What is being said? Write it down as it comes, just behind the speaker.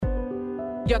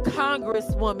Your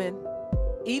congresswoman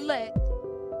elect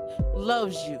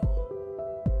loves you.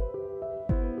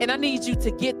 And I need you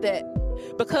to get that,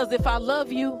 because if I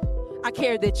love you, I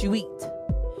care that you eat.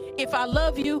 If I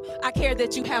love you, I care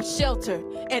that you have shelter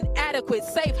and adequate,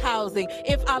 safe housing.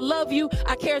 If I love you,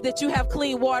 I care that you have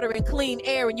clean water and clean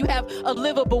air and you have a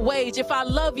livable wage. If I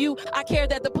love you, I care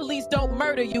that the police don't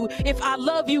murder you. If I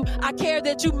love you, I care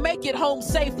that you make it home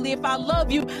safely. If I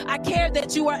love you, I care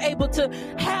that you are able to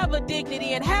have a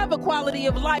dignity and have a quality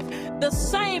of life the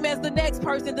same as the next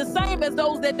person, the same as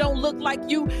those that don't look like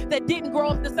you, that didn't grow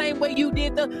up the same way you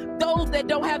did, those that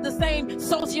don't have the same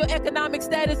socioeconomic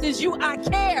status as you. I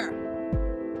care.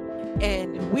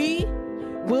 And we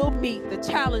will meet the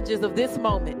challenges of this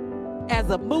moment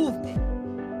as a movement,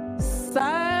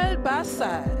 side by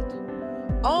side,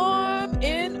 arm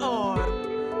in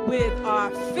arm, with our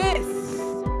fists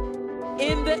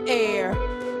in the air,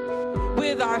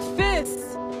 with our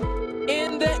fists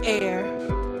in the air,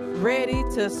 ready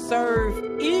to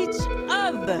serve each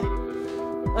other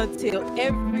until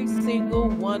every single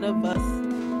one of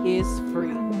us is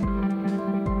free.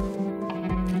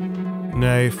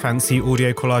 No fancy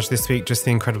audio collage this week, just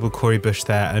the incredible Cori Bush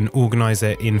there, an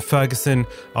organiser in Ferguson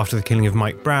after the killing of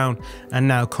Mike Brown, and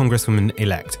now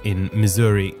Congresswoman-elect in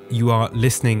Missouri. You are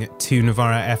listening to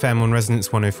Novara FM on Resonance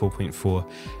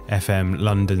 104.4 FM,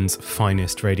 London's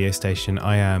finest radio station.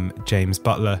 I am James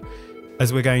Butler.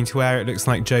 As we're going to air, it looks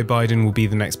like Joe Biden will be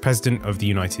the next president of the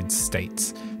United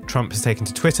States. Trump has taken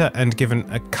to Twitter and given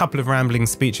a couple of rambling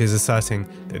speeches asserting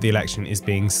that the election is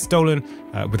being stolen,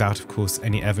 without, of course,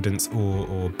 any evidence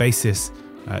or basis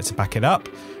to back it up.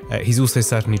 He's also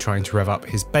certainly trying to rev up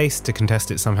his base to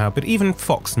contest it somehow, but even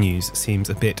Fox News seems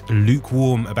a bit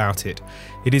lukewarm about it.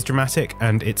 It is dramatic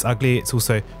and it's ugly. It's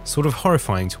also sort of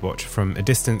horrifying to watch from a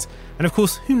distance. And of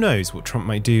course, who knows what Trump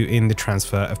might do in the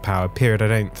transfer of power period. I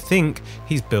don't think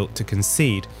he's built to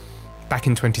concede. Back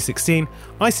in 2016,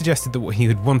 I suggested that what he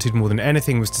had wanted more than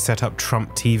anything was to set up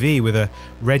Trump TV with a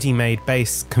ready-made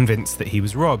base, convinced that he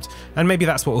was robbed. And maybe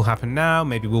that's what will happen now.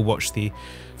 Maybe we'll watch the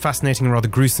fascinating and rather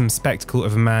gruesome spectacle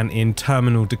of a man in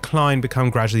terminal decline become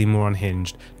gradually more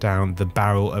unhinged down the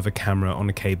barrel of a camera on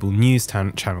a cable news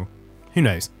channel. Who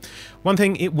knows? One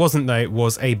thing it wasn't, though,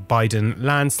 was a Biden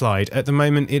landslide. At the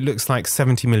moment, it looks like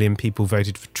 70 million people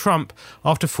voted for Trump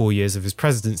after 4 years of his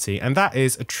presidency, and that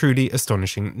is a truly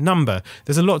astonishing number.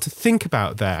 There's a lot to think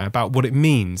about there, about what it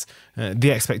means.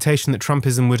 The expectation that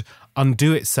Trumpism would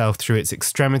undo itself through its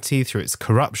extremity, through its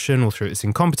corruption, or through its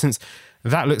incompetence,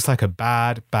 that looks like a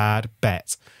bad, bad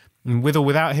bet. And with or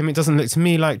without him, it doesn't look to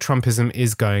me like Trumpism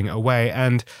is going away,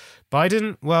 and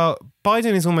Biden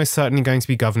is almost certainly going to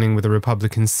be governing with a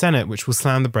Republican Senate, which will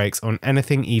slam the brakes on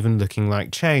anything even looking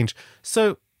like change.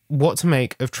 So what to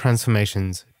make of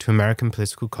transformations to American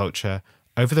political culture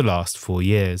over the last 4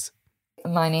 years?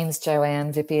 My name is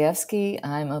Joanne Wipiewski.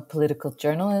 I'm a political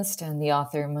journalist and the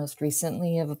author most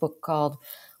recently of a book called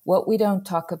What We Don't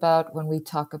Talk About When We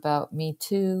Talk About Me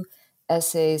Too,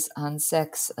 Essays on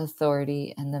Sex,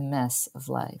 Authority, and the Mess of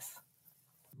Life.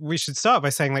 We should start by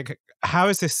saying, how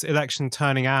is this election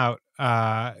turning out,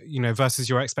 versus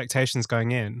your expectations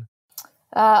going in?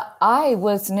 I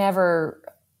was never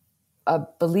a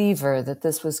believer that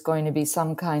this was going to be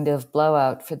some kind of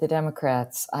blowout for the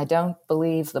Democrats. I don't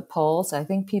believe the polls. I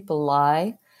think people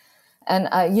lie. And,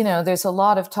 there's a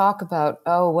lot of talk about,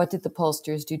 what did the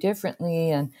pollsters do differently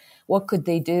and what could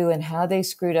they do and how they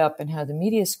screwed up and how the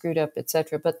media screwed up, et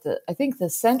cetera. But I think the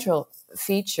central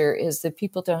feature is that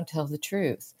people don't tell the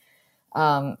truth.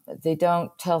 They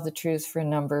don't tell the truth for a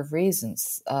number of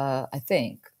reasons, I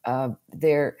think.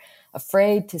 They're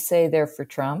afraid to say they're for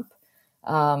Trump,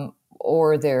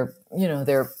 or they're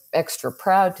extra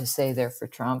proud to say they're for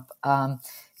Trump.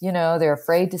 They're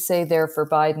afraid to say they're for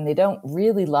Biden. They don't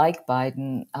really like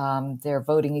Biden. They're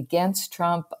voting against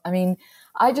Trump. I mean,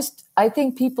 I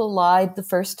think people lied the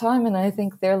first time, and I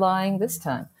think they're lying this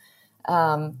time.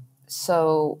 They're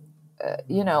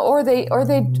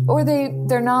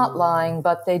not lying,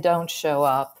 but they don't show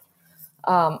up.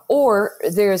 Or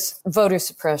there's voter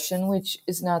suppression, which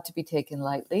is not to be taken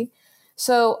lightly.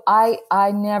 So I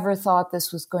never thought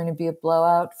this was going to be a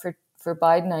blowout for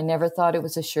Biden. I never thought it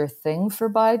was a sure thing for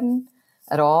Biden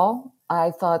at all.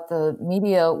 I thought the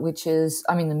media,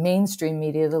 the mainstream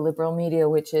media, the liberal media,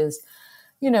 which is,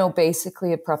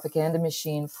 basically a propaganda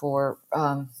machine for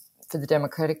the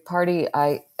Democratic Party,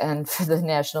 and for the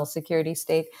national security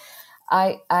state,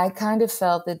 I kind of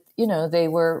felt that,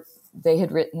 they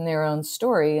had written their own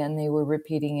story and they were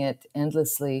repeating it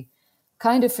endlessly,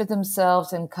 kind of for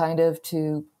themselves and kind of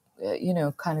to,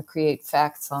 kind of create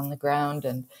facts on the ground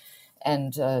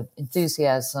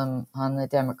enthusiasm on the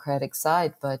Democratic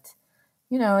side. But,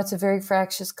 it's a very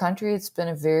fractious country. It's been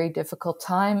a very difficult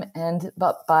time.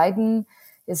 But Biden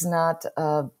is not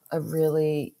a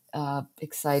really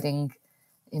exciting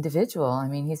individual. I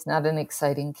mean, he's not an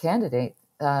exciting candidate.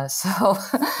 So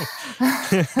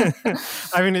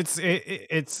I mean,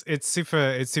 it's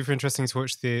super interesting to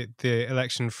watch the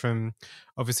election from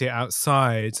obviously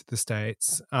outside the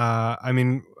States. I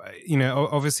mean,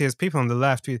 obviously as people on the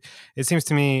left, it seems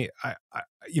to me,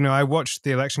 I watched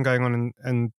the election going on,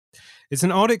 and it's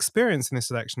an odd experience in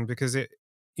this election because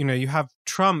you have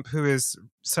Trump, who is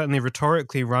certainly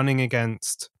rhetorically running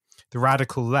against the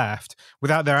radical left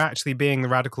without there actually being the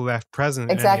radical left present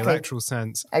in any electoral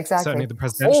sense. Exactly. Certainly at the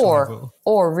presidential level.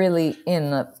 Or really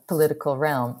in the political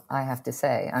realm, I have to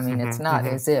say. I mean, it's not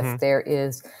as if there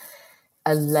is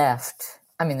a left.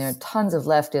 I mean, there are tons of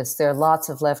leftists. There are lots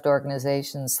of left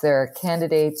organizations. There are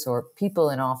candidates or people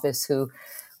in office who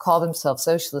call themselves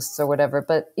socialists or whatever.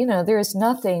 But, there is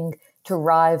nothing to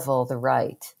rival the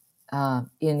right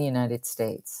in the United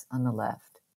States on the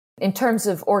left, in terms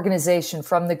of organization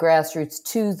from the grassroots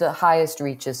to the highest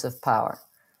reaches of power.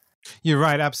 You're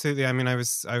right, absolutely. I mean, I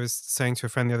was saying to a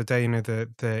friend the other day,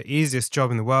 the easiest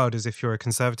job in the world is if you're a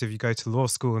conservative, you go to law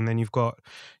school, and then you've got,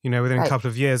 within a couple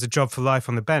of years, a job for life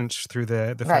on the bench through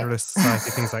the Federalist Society,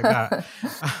 things like that.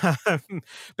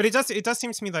 But it does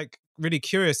seem to me like really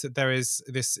curious that there is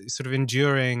this sort of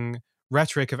enduring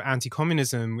rhetoric of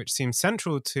anti-communism, which seems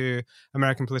central to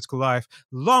American political life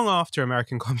long after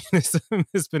American communism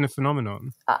has been a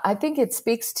phenomenon. I think it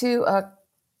speaks to a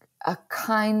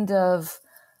kind of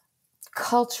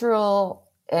cultural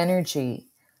energy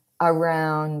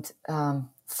around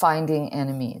finding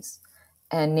enemies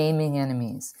and naming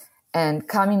enemies, and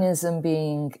communism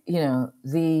being,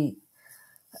 the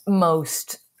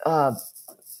most,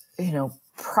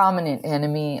 prominent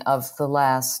enemy of the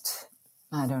last,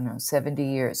 70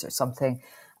 years or something.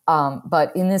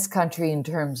 But in this country, in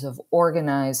terms of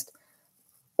organized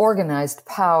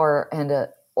power and a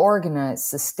organized,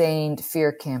 sustained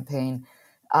fear campaign,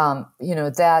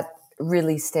 that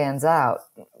really stands out,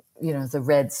 the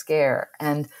Red Scare.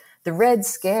 And the Red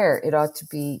Scare, it ought to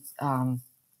be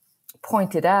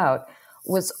pointed out,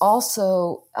 was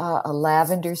also a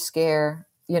lavender scare,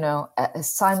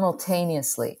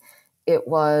 simultaneously. It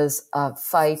was a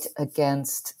fight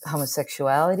against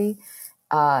homosexuality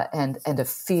and a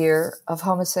fear of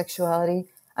homosexuality.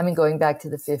 I mean, going back to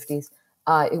the 50s.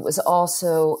 It was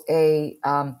also a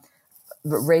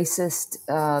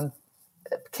racist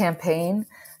campaign.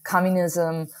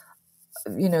 Communism,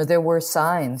 there were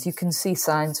signs. You can see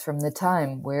signs from the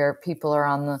time where people are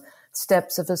on the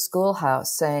steps of a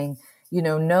schoolhouse saying,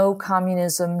 no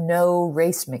communism, no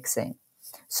race mixing.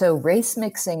 So race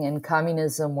mixing and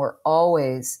communism were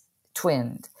always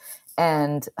twinned,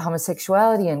 and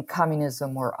homosexuality and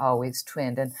communism were always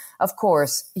twinned. And of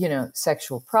course,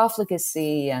 sexual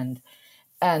profligacy and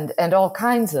all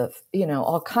kinds of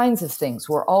things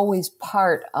were always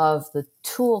part of the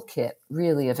toolkit,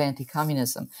 really, of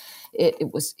anti-communism.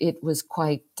 It was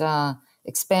quite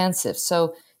expansive.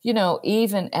 So,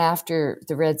 even after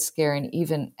the Red Scare and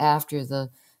even after the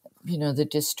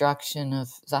destruction of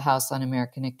the House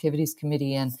Un-American Activities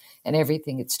Committee and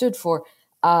everything it stood for,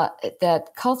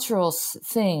 that cultural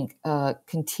thing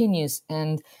continues.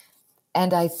 And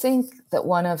I think that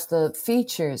one of the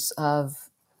features of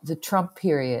the Trump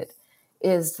period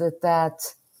is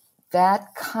that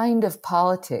kind of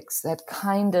politics, that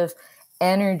kind of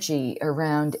energy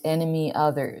around enemy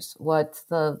others, what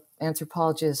the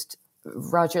anthropologist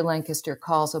Roger Lancaster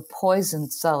calls a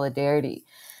poisoned solidarity,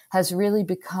 has really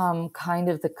become kind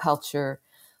of the culture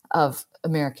of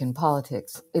American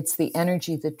politics. It's the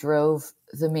energy that drove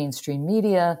the mainstream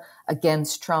media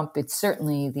against Trump. It's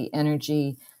certainly the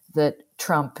energy that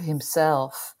Trump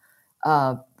himself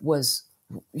was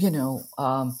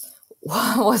an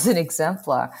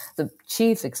exemplar, the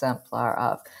chief exemplar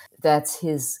of. That's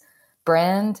his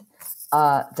brand.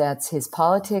 That's his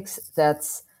politics.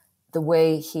 That's the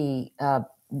way he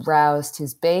roused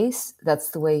his base.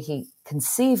 That's the way he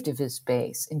conceived of his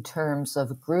base in terms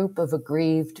of a group of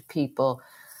aggrieved people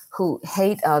who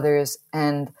hate others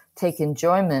and take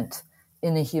enjoyment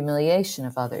in the humiliation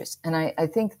of others. And I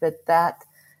think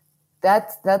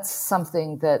that's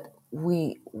something that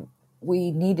we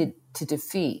needed to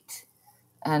defeat,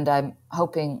 and I'm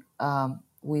hoping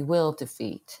we will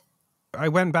defeat. I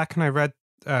went back and I read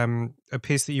a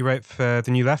piece that you wrote for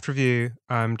the New Left Review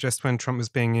just when Trump was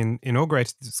being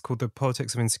inaugurated. It's called The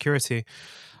Politics of Insecurity,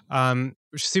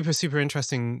 which is super, super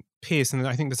interesting piece, and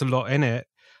I think there's a lot in it.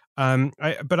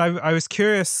 I was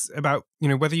curious about,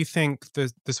 whether you think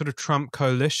the sort of Trump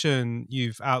coalition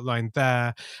you've outlined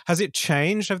there, has it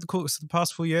changed over the course of the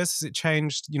past 4 years? Has it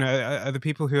changed? Are the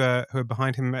people who are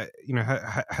behind him?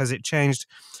 Has it changed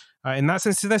in that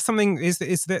sense?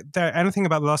 Is there anything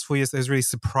about the last 4 years that has really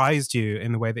surprised you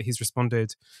in the way that he's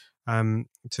responded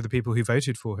to the people who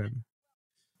voted for him?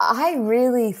 I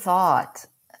really thought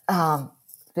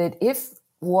that if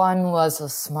one was a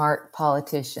smart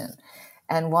politician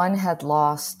and one had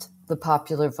lost the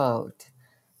popular vote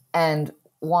and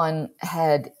one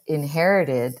had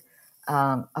inherited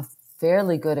a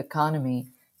fairly good economy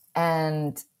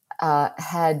and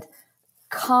had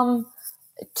come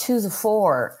to the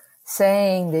fore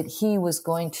saying that he was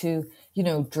going to,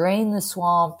 drain the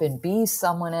swamp and be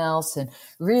someone else and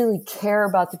really care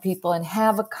about the people and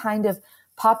have a kind of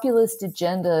populist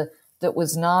agenda that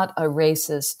was not a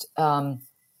racist,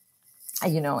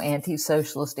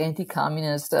 anti-socialist,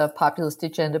 anti-communist, populist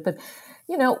agenda. But,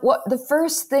 what the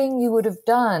first thing you would have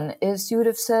done is you would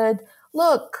have said,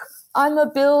 look, I'm a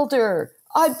builder.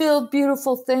 I build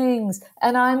beautiful things,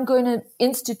 and I'm going to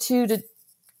institute a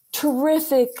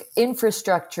terrific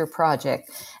infrastructure project.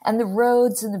 And the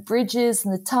roads and the bridges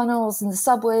and the tunnels and the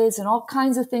subways and all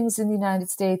kinds of things in the United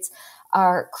States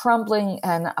are crumbling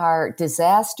and are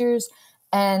disasters.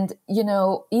 And,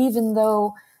 even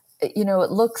though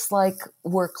it looks like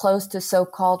we're close to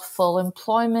so-called full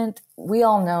employment, we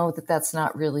all know that that's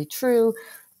not really true.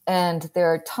 And there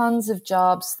are tons of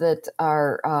jobs that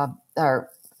are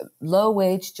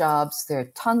low-wage jobs. There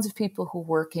are tons of people who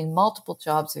work in multiple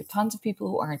jobs. There are tons of people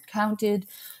who aren't counted,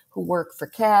 who work for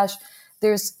cash.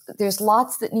 There's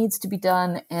lots that needs to be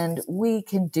done, and we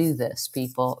can do this,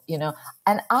 people,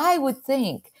 And I would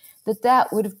think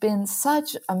that would have been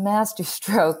such a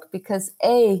masterstroke because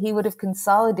he would have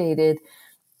consolidated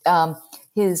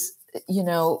his,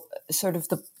 sort of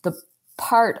the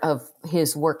part of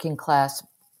his working class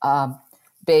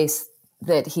base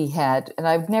that he had. And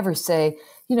I would never say,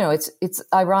 it's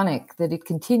ironic that it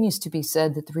continues to be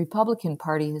said that the Republican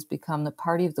Party has become the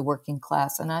party of the working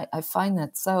class. And I find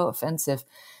that so offensive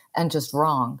and just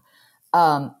wrong.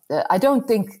 I don't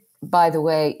think, by the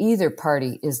way, either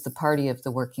party is the party of the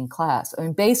working class. I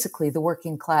mean, basically, the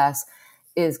working class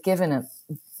is given a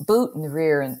boot in the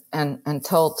rear and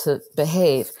told to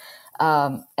behave,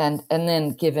 and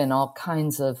then given all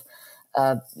kinds of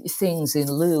things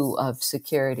in lieu of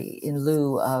security, in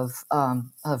lieu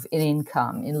of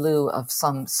income, in lieu of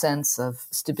some sense of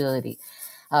stability.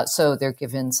 So they're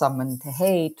given someone to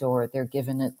hate, or they're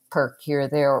given a perk here or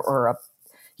there, or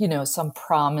some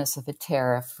promise of a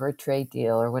tariff for a trade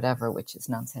deal or whatever, which is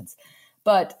nonsense.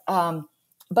 But I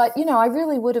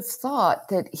really would have thought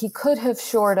that he could have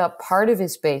shored up part of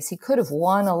his base. He could have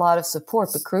won a lot of support,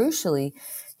 but crucially,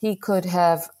 he could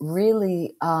have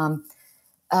really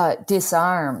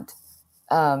disarmed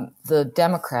the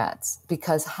Democrats,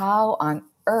 because how on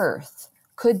earth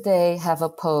could they have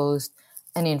opposed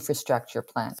an infrastructure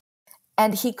plan?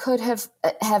 And he could have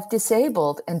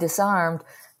disabled and disarmed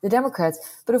the Democrats.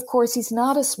 But of course, he's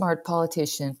not a smart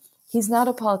politician. He's not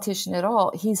a politician at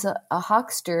all. He's a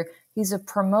huckster. He's a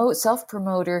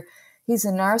self-promoter. He's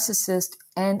a narcissist,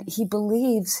 and he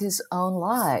believes his own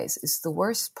lies is the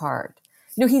worst part.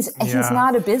 He's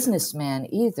not a businessman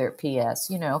either, P.S.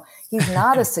 He's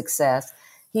not a success.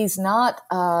 He's not,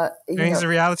 he's a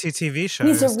reality TV show.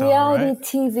 He's a reality right?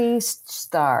 TV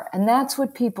star. And that's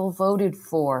what people voted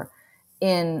for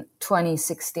in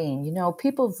 2016.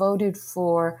 People voted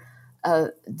for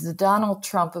the Donald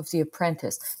Trump of The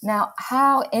Apprentice. Now,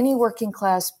 how any working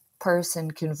class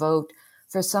person can vote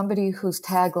for somebody whose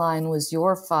tagline was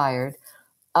 "You're fired,"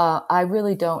 I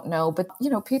really don't know. But,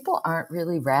 people aren't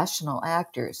really rational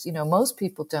actors. Most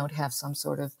people don't have some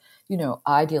sort of,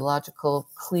 ideological,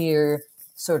 clear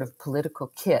sort of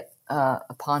political kit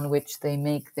upon which they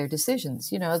make their decisions.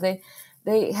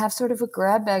 They have sort of a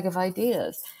grab bag of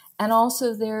ideas. And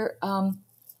also they're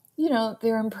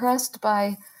impressed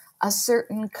by a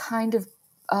certain kind of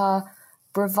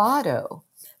bravado.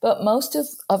 But most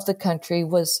of the country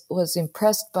was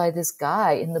impressed by this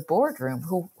guy in the boardroom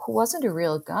who wasn't a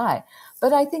real guy.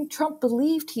 But I think Trump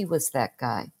believed he was that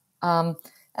guy.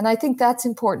 And I think that's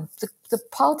important. The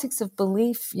politics of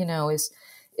belief,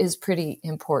 is pretty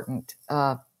important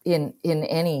in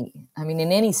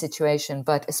any situation,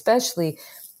 but especially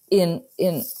in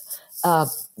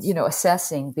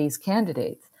assessing these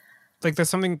candidates. Like, there's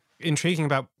something intriguing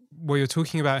about what you're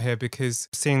talking about here, because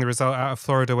seeing the result out of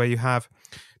Florida, where you have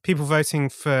people voting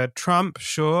for Trump,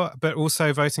 sure, but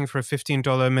also voting for a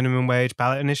 $15 minimum wage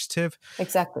ballot initiative.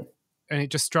 Exactly. And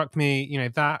it just struck me,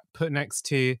 that put next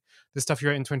to the stuff you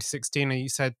wrote in 2016, and you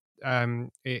said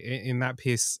in that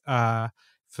piece for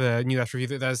New Left Review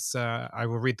that there's, I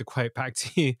will read the quote back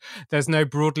to you, there's no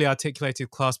broadly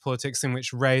articulated class politics in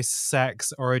which race,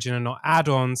 sex, origin are not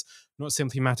add-ons, not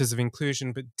simply matters of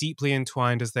inclusion, but deeply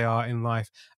entwined as they are in life.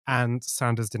 And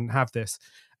Sanders didn't have this.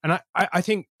 And I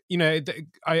think,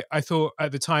 I thought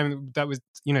at the time that was,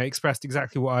 expressed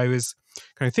exactly what I was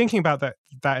kind of thinking about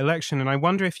that election. And I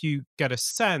wonder if you get a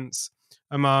sense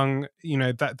among,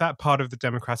 that part of the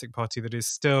Democratic Party that is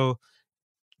still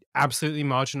absolutely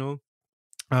marginal,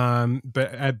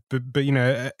 but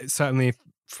certainly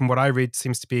from what I read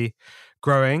seems to be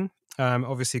growing.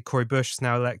 Obviously, Cory Bush is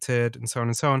now elected, and so on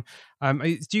and so on.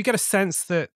 Do you get a sense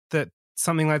that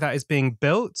something like that is being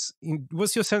built?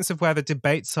 What's your sense of where the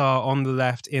debates are on the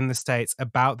left in the States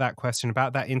about that question,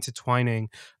 about that intertwining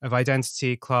of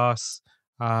identity, class,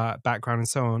 background, and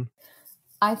so on?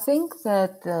 I think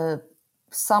that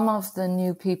some of the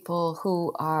new people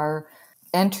who are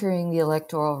entering the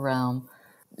electoral realm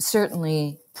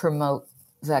certainly promote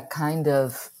that kind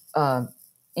of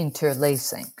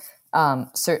interlacing,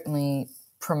 certainly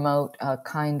promote a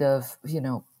kind of,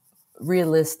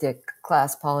 realistic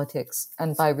class politics.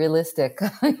 And by realistic,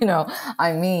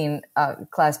 I mean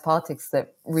class politics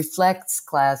that reflects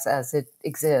class as it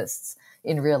exists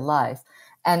in real life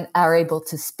and are able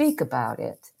to speak about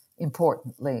it,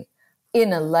 importantly,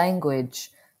 in a language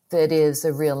that is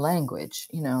a real language,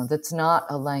 that's not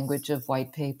a language of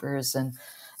white papers and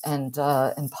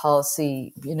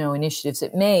policy, initiatives.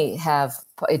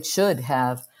 It should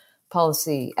have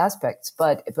policy aspects,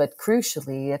 but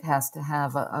crucially, it has to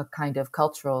have a kind of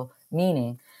cultural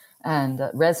meaning and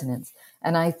resonance.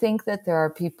 And I think that there are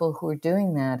people who are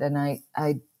doing that, and I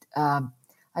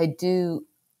do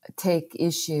take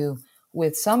issue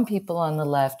with some people on the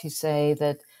left who say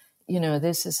that,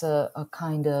 this is a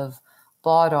kind of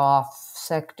bought off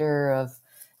sector of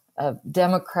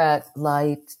Democratic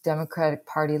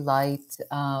Party light,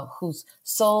 whose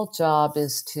sole job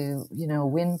is to,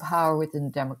 win power within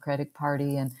the Democratic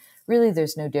Party. And really,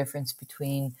 there's no difference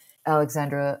between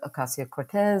Alexandria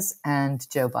Ocasio-Cortez and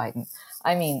Joe Biden.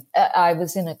 I mean, I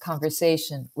was in a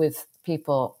conversation with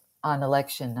people on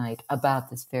election night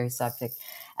about this very subject.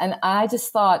 And I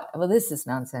just thought, well, this is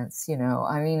nonsense.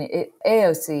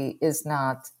 AOC is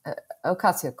not,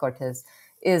 Ocasio-Cortez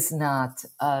is not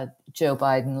Joe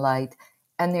Biden light.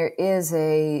 And there is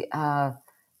a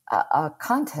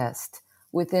contest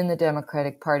within the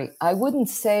Democratic Party. I wouldn't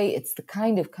say it's the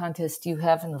kind of contest you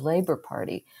have in the Labor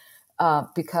Party,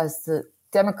 because the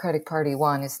Democratic Party,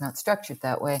 one, is not structured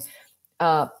that way,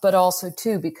 but also,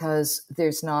 two, because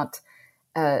there's not,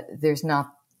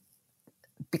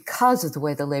 because of the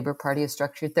way the Labor Party is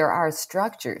structured, there are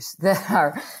structures that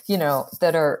are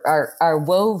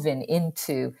woven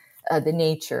into the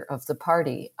nature of the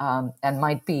party, and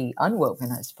might be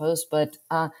unwoven, I suppose. But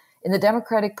in the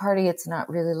Democratic Party, it's not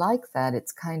really like that.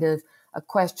 It's kind of a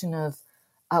question of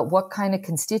what kind of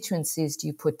constituencies do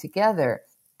you put together,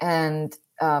 and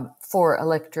for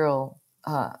electoral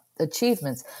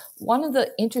achievements. One of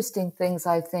the interesting things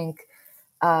I think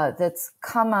that's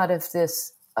come out of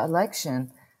this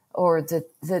election, or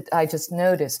that I just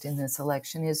noticed in this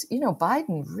election, is,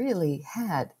 Biden really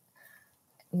had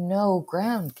no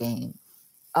ground game.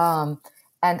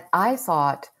 And I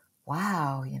thought,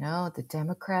 wow, the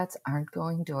Democrats aren't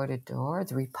going door to door.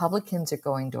 The Republicans are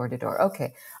going door to door.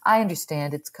 Okay, I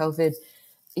understand it's COVID,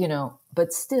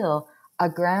 but still a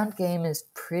ground game is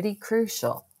pretty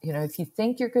crucial. If you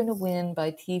think you're going to win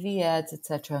by TV ads,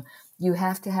 etc., you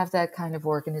have to have that kind of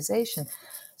organization.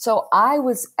 So I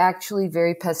was actually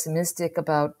very pessimistic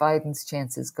about Biden's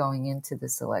chances going into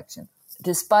this election,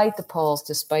 despite the polls,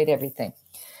 despite everything.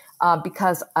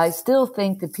 Because I still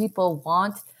think that people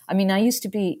I used to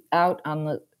be out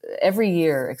on every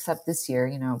year except this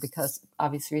year, because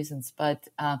obvious reasons, but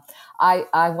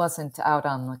I wasn't out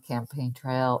on the campaign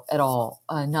trail at all,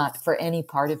 not for any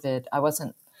part of it. I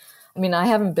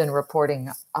haven't been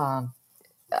reporting on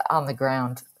the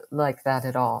ground like that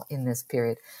at all in this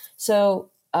period. So,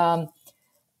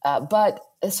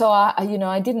 it's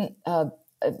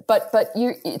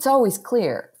always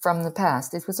clear from the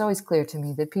past. It was always clear to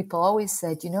me that people always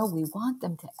said, we want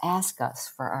them to ask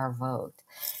us for our vote.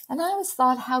 And I always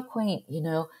thought, how quaint,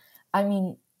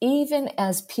 even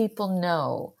as people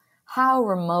know how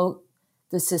remote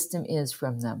the system is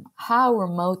from them, how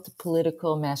remote the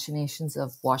political machinations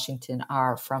of Washington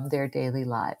are from their daily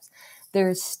lives,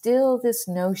 there's still this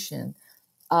notion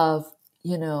of,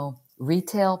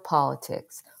 retail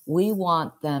politics. We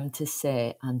want them to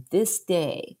say, on this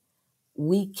day,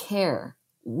 we care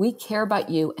about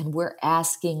you, and we're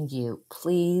asking you,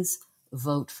 please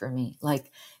vote for me. Like,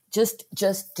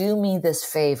 Just do me this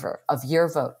favor of your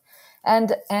vote.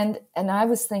 And I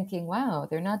was thinking, wow,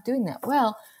 they're not doing that.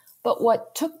 Well, but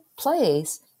what took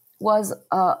place was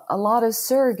a lot of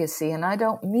surrogacy. And I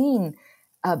don't mean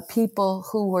people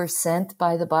who were sent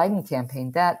by the Biden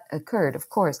campaign. That occurred, of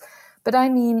course. But I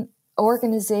mean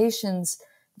organizations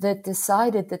that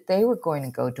decided that they were going to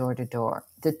go door to door,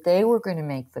 that they were going to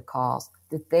make the calls,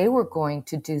 that they were going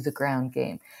to do the ground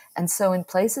game. And so in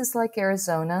places like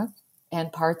Arizona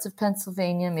and parts of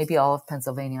Pennsylvania, maybe all of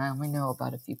Pennsylvania, I only know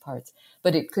about a few parts,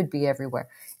 but it could be everywhere.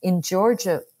 In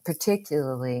Georgia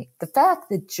particularly, the fact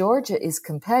that Georgia is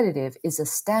competitive is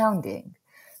astounding.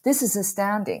 This is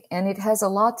astounding. And it has a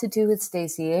lot to do with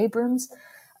Stacey Abrams,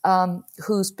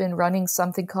 who's been running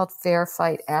something called Fair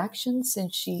Fight Action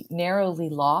since she narrowly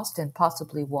lost and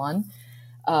possibly won,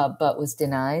 but was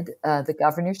denied the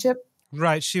governorship.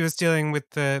 Right, she was dealing with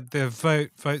the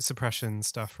vote suppression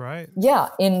stuff, right? Yeah,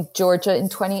 in Georgia in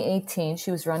 2018,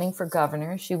 she was running for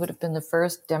governor. She would have been the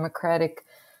first Democratic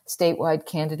statewide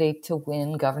candidate to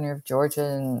win governor of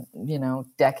Georgia in,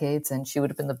 decades, and she would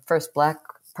have been the first Black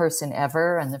person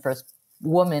ever, and the first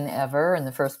woman ever, and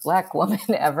the first Black woman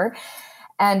ever.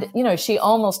 And, she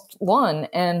almost won,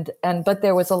 but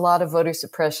there was a lot of voter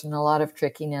suppression, a lot of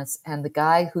trickiness. And the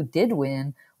guy who did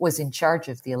win was in charge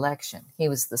of the election. He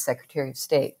was the Secretary of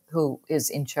State who is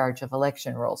in charge of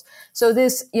election rolls. So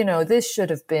this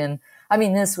should have been,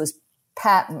 this was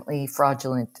patently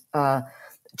fraudulent,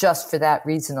 just for that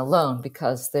reason alone,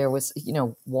 because there was,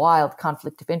 wild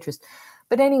conflict of interest.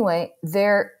 But anyway,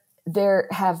 there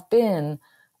have been,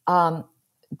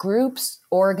 groups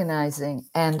organizing,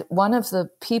 and one of the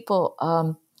people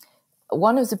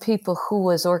who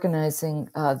was organizing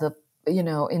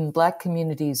in Black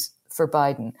communities for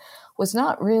Biden was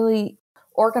not really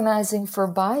organizing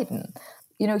for Biden.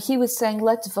 He was saying,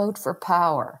 let's vote for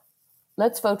power.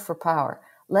 Let's vote for power.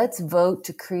 Let's vote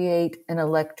to create an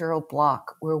electoral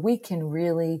bloc where we can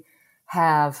really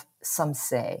have some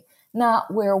say,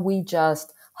 not where we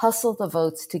just hustle the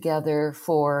votes together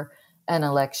for an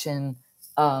election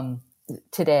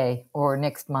today or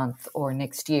next month or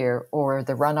next year or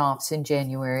the runoffs in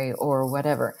January or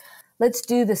whatever. Let's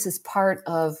do this as part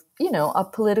of, a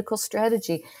political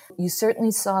strategy. You certainly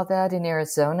saw that in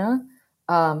Arizona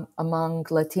among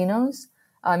Latinos.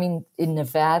 In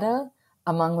Nevada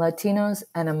among Latinos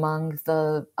and among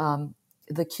the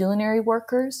culinary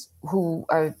workers who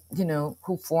are,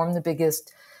 who form the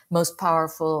biggest, most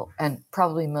powerful and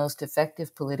probably most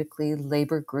effective politically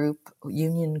labor group,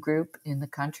 union group in the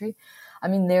country.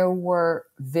 There were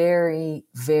very,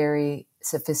 very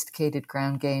sophisticated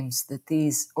ground games that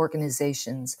these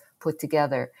organizations put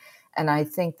together. And I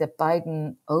think that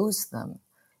Biden owes them.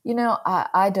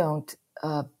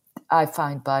 I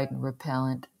find Biden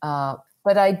repellent,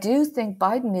 but I do think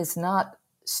Biden is not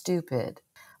stupid.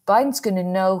 Biden's going to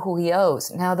know who he owes.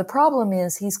 Now, the problem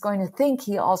is he's going to think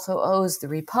he also owes the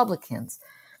Republicans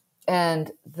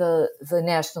and the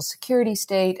national security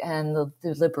state and the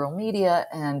liberal media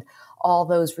and all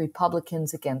those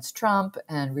Republicans against Trump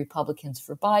and Republicans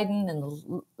for Biden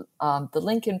and the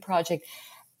Lincoln Project.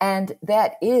 And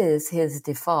that is his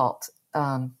default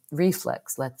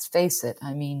reflex, let's face it.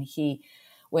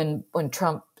 When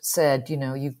Trump said,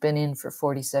 you've been in for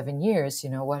 47 years,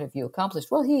 what have you accomplished?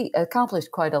 Well, he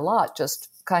accomplished quite a lot, just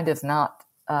kind of not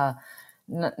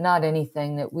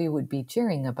anything that we would be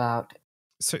cheering about.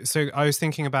 So I was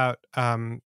thinking about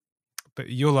but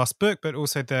your last book, but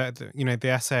also the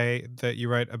essay that you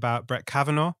wrote about Brett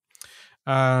Kavanaugh,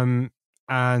 and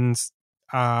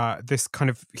this kind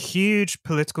of huge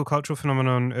political cultural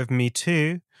phenomenon of Me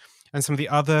Too, and some of the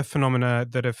other phenomena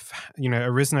that have,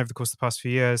 arisen over the course of the past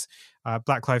few years,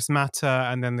 Black Lives Matter,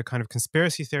 and then the kind of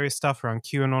conspiracy theory stuff around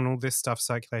QAnon, all this stuff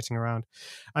circulating around.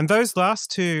 And those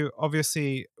last two,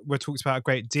 obviously, were talked about a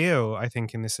great deal, I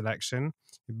think, in this election.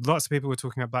 Lots of people were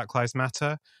talking about Black Lives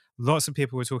Matter. Lots of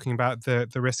people were talking about the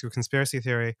risk of conspiracy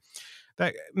theory.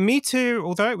 That Me Too,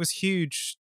 although it was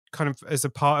huge kind of as a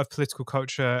part of political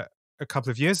culture a couple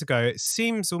of years ago, it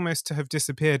seems almost to have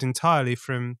disappeared entirely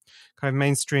from kind of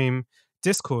mainstream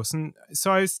discourse. And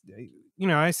so I was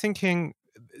thinking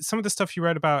some of the stuff you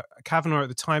wrote about Kavanaugh at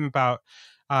the time about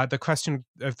the question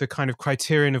of the kind of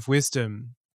criterion of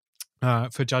wisdom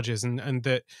for judges, and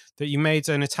that you made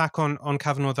an attack on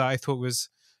Kavanaugh that I thought was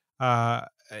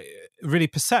really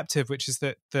perceptive, which is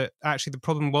that actually the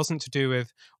problem wasn't to do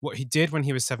with what he did when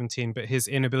he was 17, but his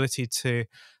inability to,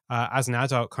 as an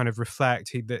adult, kind of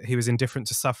reflect that he was indifferent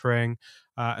to suffering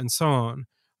and so on.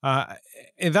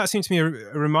 That seemed to me a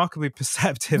remarkably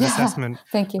perceptive assessment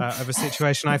Thank you. of a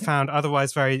situation I found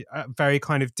otherwise very, very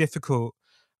kind of difficult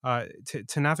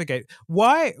to navigate.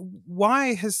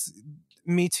 Why has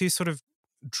Me Too sort of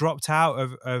dropped out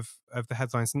of the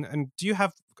headlines? And do you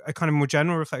have a kind of more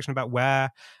general reflection about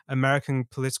where American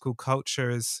political culture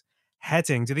is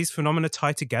heading? Do these phenomena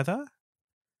tie together?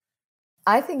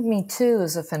 I think Me Too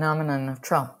is a phenomenon of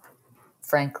Trump,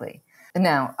 frankly.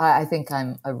 Now, I think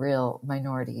I'm a real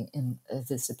minority in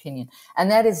this opinion. And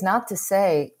that is not to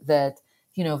say that,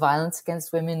 violence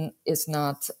against women is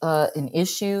not an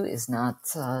issue, is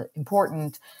not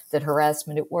important, that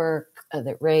harassment at work,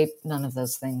 that rape, none of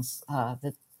those things,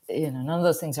 none of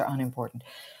those things are unimportant.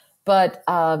 But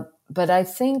I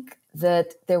think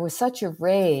that there was such a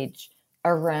rage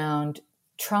around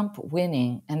Trump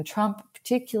winning, and Trump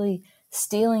particularly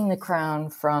stealing the crown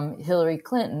from Hillary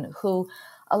Clinton, who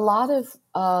a lot of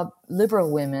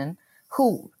liberal women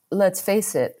who, let's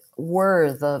face it,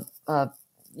 were the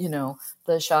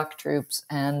shock troops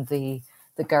and the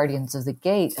guardians of the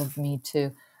gate of Me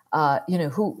Too,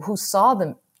 who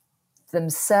saw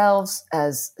themselves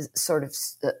as sort of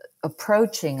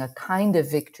approaching a kind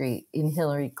of victory in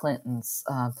Hillary Clinton's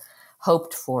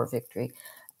hoped for victory.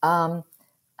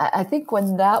 I think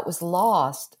when that was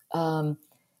lost,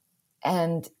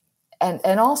 and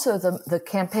also the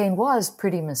campaign was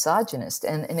pretty misogynist,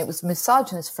 and it was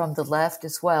misogynist from the left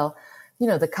as well.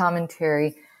 The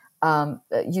commentary,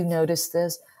 you noticed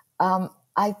this.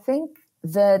 I think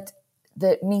that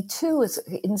Me Too is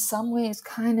in some ways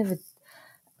kind of a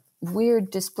weird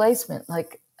displacement.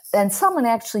 And someone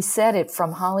actually said it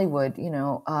from Hollywood,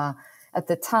 at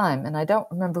the time, and I don't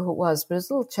remember who it was, but it was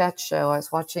a little chat show I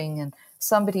was watching, and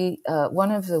somebody,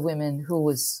 one of the women who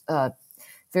was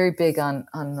very big on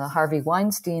the Harvey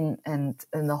Weinstein and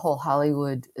the whole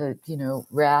Hollywood,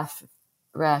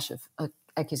 rash of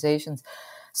accusations,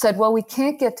 said, well, we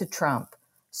can't get to Trump,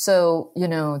 so,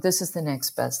 this is the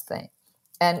next best thing.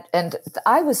 And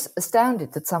I was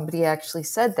astounded that somebody actually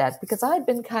said that, because I'd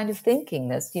been kind of thinking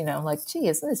this, gee,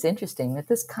 isn't this interesting that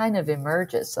this kind of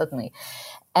emerges suddenly,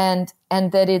 and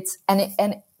that it's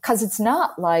and because it's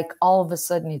not like all of a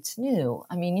sudden it's new.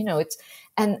 I mean, it's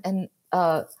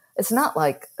it's not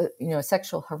like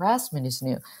sexual harassment is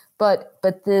new, but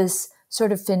this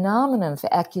sort of phenomenon of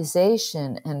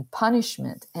accusation and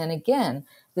punishment, and again,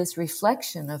 this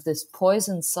reflection of this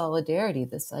poisoned solidarity,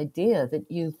 this idea that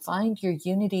you find your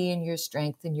unity and your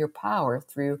strength and your power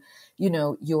through,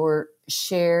 your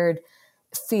shared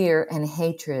fear and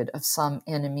hatred of some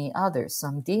enemy other,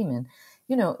 some demon.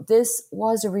 This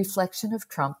was a reflection of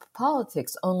Trump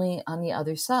politics, only on the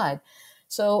other side.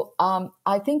 So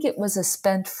I think it was a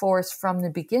spent force from the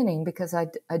beginning, because I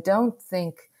don't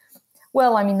think,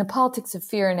 well, I mean, the politics of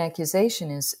fear and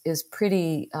accusation is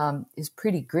pretty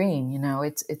green.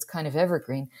 It's kind of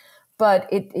evergreen, but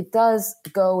it does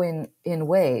go in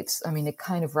waves. I mean, it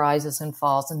kind of rises and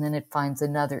falls, and then it finds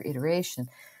another iteration.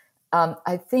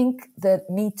 I think that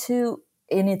Me Too,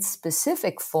 in its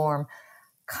specific form,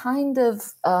 kind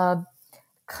of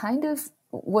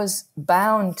was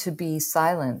bound to be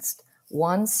silenced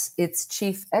once its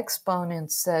chief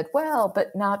exponent said, well,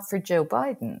 but not for Joe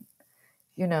Biden.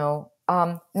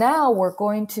 Now we're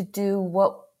going to do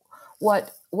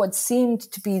what seemed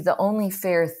to be the only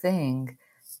fair thing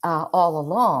all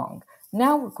along.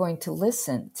 Now we're going to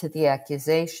listen to the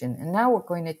accusation, and now we're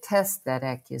going to test that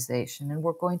accusation, and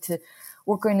we're going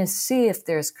to see if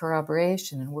there's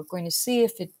corroboration, and we're going to see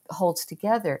if it holds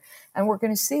together, and we're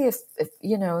going to see if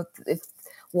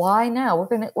why now. We're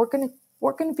going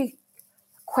to be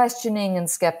questioning and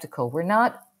skeptical. We're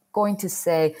not going to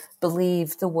say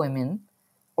believe the women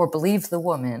or believe the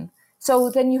woman. So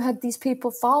then you had these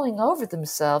people falling over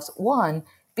themselves, one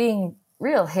being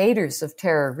real haters of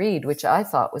Tara Reid, which I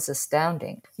thought was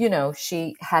astounding.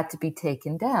 She had to be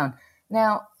taken down.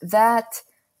 Now, that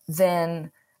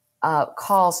then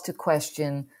calls to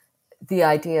question the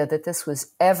idea that this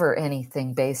was ever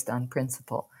anything based on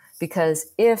principle. Because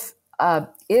if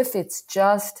it's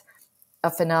just a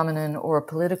phenomenon or a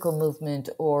political movement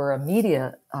or a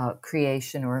media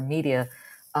creation or a media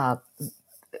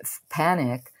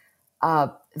panic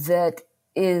that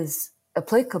is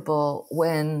applicable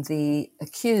when the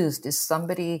accused is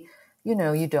somebody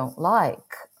you don't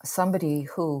like, somebody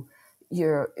who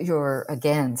you're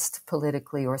against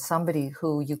politically, or somebody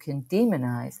who you can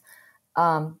demonize,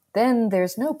 then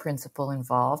there's no principle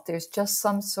involved. There's just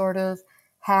some sort of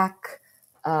hack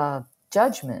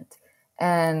judgment.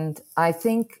 And I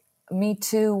think Me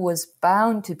Too was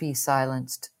bound to be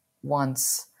silenced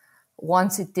once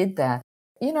it did that.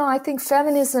 I think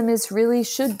feminism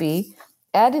should be,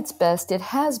 at its best, it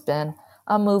has been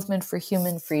a movement for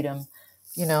human freedom,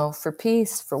 for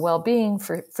peace, for well-being,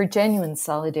 for genuine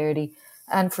solidarity,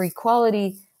 and for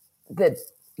equality that,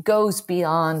 goes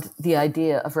beyond the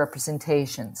idea of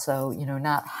representation. So,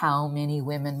 not how many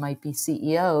women might be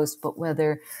CEOs, but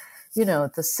whether,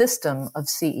 the system of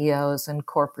CEOs and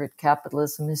corporate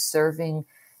capitalism is serving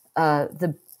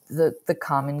the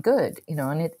common good,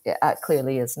 and it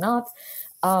clearly is not.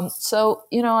 So,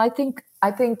 I think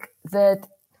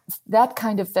that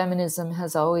kind of feminism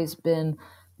has always been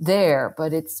there,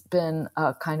 but it's been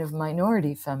a kind of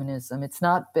minority feminism. It's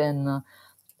not been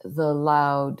the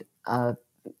loud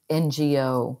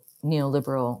NGO,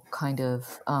 neoliberal kind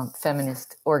of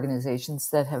feminist organizations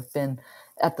that have been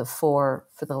at the fore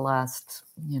for the last,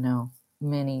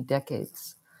 many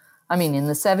decades. I mean, in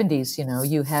the 70s,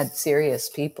 you had serious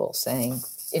people saying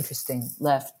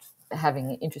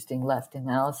having interesting left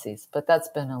analyses, but that's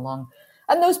been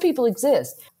and those people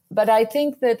exist. But I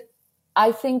think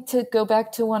to go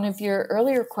back to one of your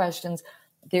earlier questions,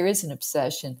 there is an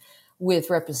obsession with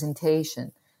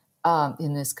representation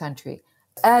in this country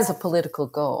as a political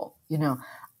goal.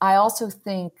 I also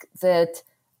think that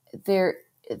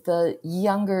the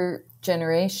younger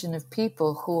generation of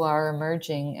people who are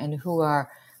emerging and who are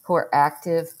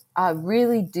active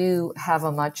really do have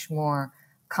a much more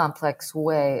complex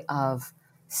way of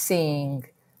seeing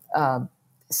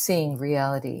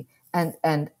reality.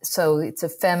 And so it's a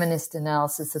feminist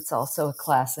analysis. It's also a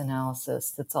class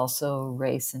analysis. It's also a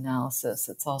race analysis.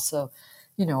 It's also,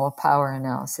 a power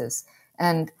analysis.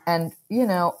 And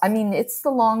it's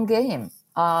the long game.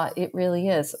 It really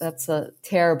is. That's a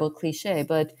terrible cliche,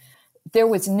 but there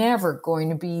was never going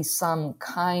to be some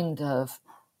kind of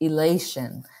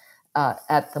elation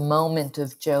at the moment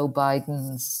of Joe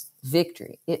Biden's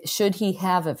victory. Should he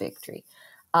have a victory?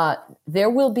 There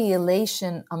will be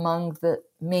elation among the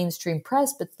mainstream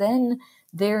press, but then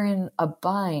they're in a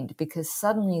bind because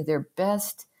suddenly their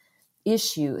best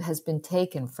issue has been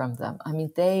taken from them. I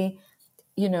mean,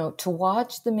 to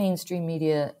watch the mainstream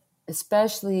media,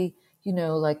 especially,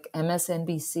 like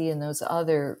MSNBC and those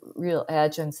other real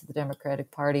adjuncts of the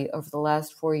Democratic Party over the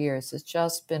last 4 years has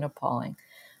just been appalling.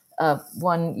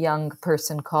 One young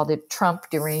person called it Trump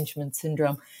derangement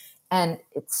syndrome. And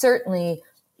it's certainly,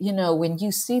 when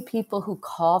you see people who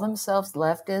call themselves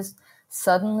leftists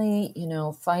suddenly,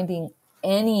 finding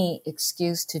any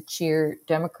excuse to cheer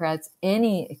Democrats,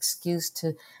 any excuse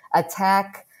to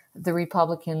attack the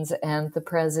Republicans and the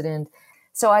president.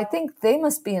 So I think they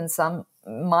must be in some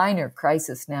minor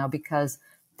crisis now because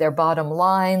their bottom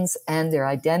lines and their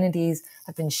identities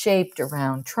have been shaped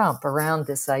around Trump, around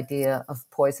this idea of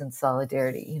poison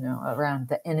solidarity, around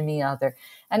the enemy other.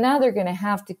 And now they're going to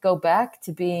have to go back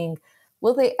to being,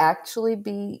 will they actually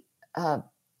be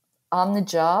on the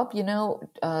job?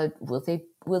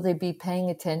 Will they be paying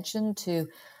attention to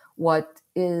what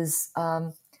is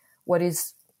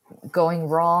going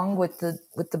wrong with the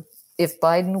if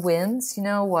Biden wins?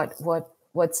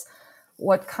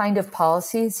 What kind of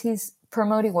policies he's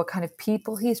promoting, what kind of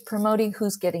people he's promoting,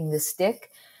 who's getting the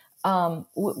stick.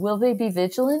 Will they be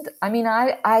vigilant? I mean,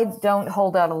 I don't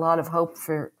hold out a lot of hope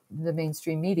for the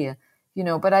mainstream media,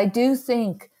 but I do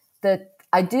think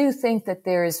that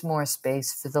there is more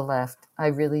space for the left. I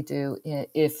really do.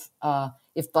 If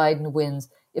Biden wins,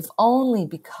 if only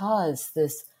because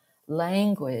this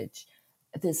language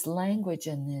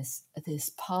and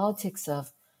this politics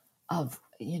of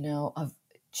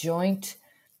joint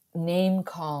name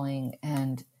calling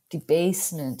and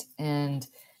debasement and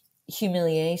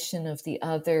humiliation of the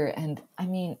other. And I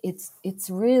mean, it's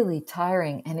really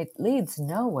tiring and it leads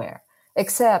nowhere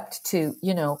except to,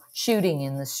 shooting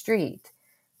in the street,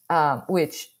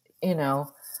 which,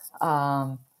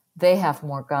 they have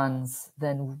more guns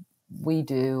than we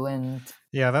do. And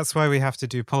yeah, that's why we have to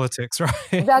do politics,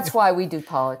 right? That's why we do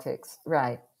politics,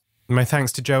 right. My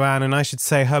thanks to Joanne, and I should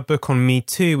say her book on Me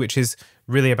Too, which is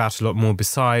really about a lot more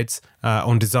besides,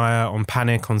 on desire, on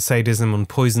panic, on sadism, on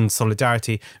poisoned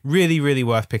solidarity, really, really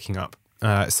worth picking up.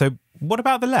 So what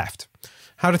about the left?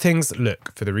 How do things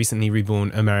look for the recently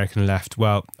reborn American left?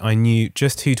 Well, I knew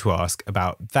just who to ask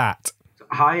about that.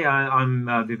 Hi, I'm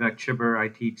Vivek Chibber. I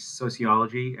teach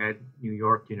sociology at New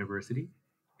York University,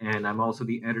 and I'm also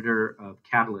the editor of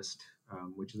Catalyst,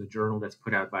 which is a journal that's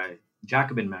put out by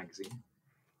Jacobin magazine.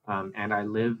 And I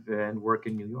live and work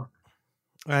in New York.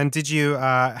 And did you?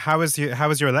 How was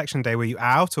your election day? Were you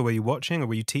out, or were you watching, or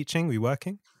were you teaching? Were you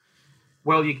working?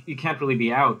 Well, you can't really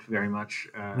be out very much.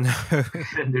 No.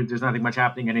 There's nothing much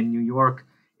happening. And in New York,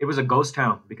 it was a ghost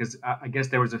town because I guess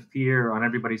there was a fear on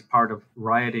everybody's part of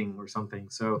rioting or something.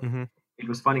 So It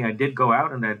was funny. I did go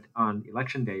out on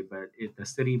election day, but the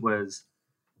city was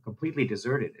completely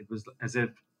deserted. It was as if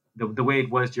the way it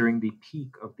was during the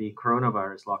peak of the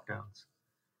coronavirus lockdowns.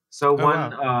 So Oh,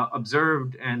 one wow.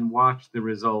 observed and watched the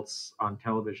results on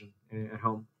television at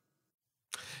home.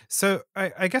 So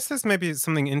I guess there's maybe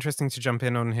something interesting to jump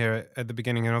in on here at the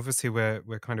beginning, and obviously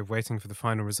we're kind of waiting for the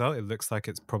final result. It looks like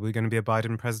it's probably going to be a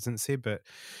Biden presidency, but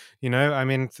I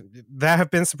mean, there have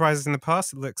been surprises in the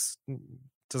past.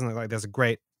 Doesn't look like there's a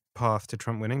great path to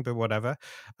Trump winning, but whatever.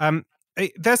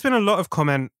 There's been a lot of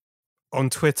comment on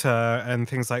Twitter and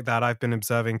things like that I've been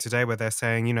observing today where they're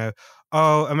saying,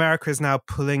 oh, America is now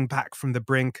pulling back from the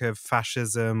brink of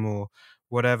fascism or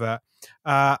whatever.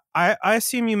 I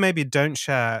assume you maybe don't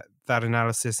share that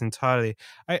analysis entirely.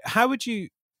 How would you,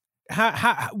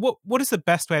 what is the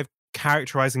best way of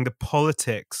characterizing the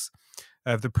politics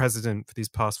of the president for these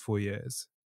past 4 years?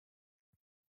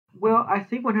 Well, I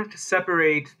think one has to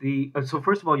separate the. So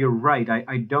first of all, you're right.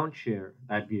 I don't share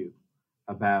that view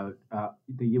about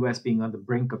the U.S. being on the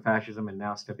brink of fascism and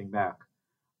now stepping back.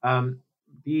 Um,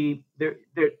 you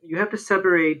have to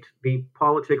separate the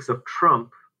politics of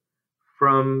Trump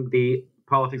from the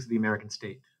politics of the American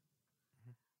state.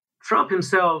 Trump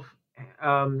himself,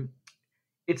 um,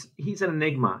 he's an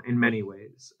enigma in many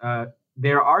ways.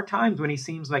 There are times when he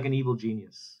seems like an evil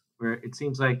genius, where it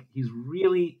seems like he's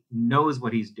really knows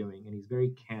what he's doing and he's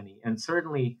very canny. And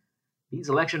certainly, these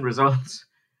election results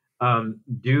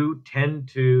do tend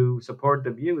to support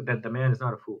the view that the man is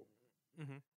not a fool.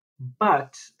 Mm-hmm.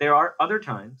 But there are other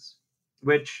times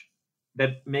which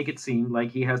that make it seem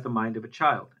like he has the mind of a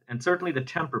child, and certainly the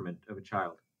temperament of a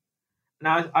child.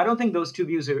 Now, I don't think those two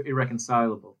views are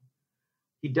irreconcilable.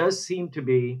 He does seem to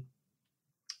be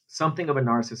something of a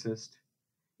narcissist.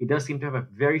 He does seem to have a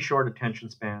very short attention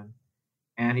span,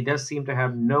 and he does seem to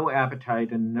have no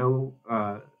appetite and no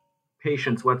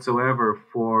patience whatsoever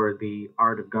for the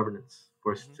art of governance,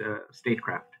 for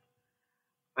statecraft.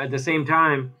 At the same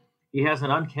time, he has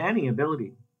an uncanny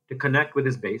ability to connect with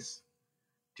his base,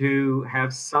 to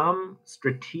have some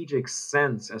strategic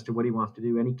sense as to what he wants to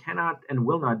do, and he cannot and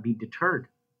will not be deterred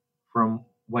from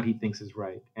what he thinks is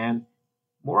right. And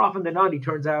more often than not, he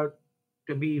turns out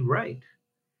to be right.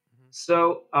 Mm-hmm.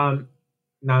 So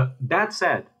now that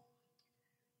said,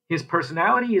 his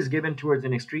personality is given towards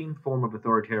an extreme form of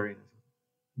authoritarianism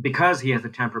because he has the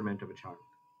temperament of a child.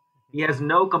 He has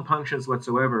no compunctions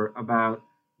whatsoever about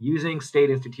using state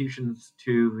institutions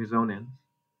to his own ends,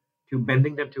 to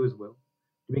bending them to his will,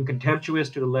 to being contemptuous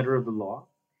to the letter of the law,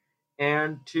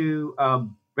 and to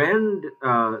bend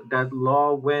that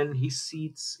law when he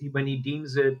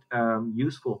deems it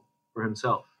useful for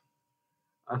himself.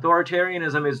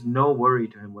 Authoritarianism is no worry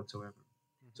to him whatsoever.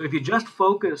 So if you just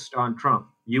focused on Trump,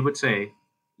 you would say,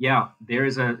 yeah, there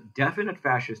is a definite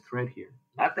fascist threat here.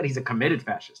 Not that he's a committed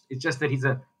fascist. It's just that he's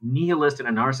a nihilist and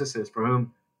a narcissist for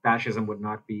whom fascism would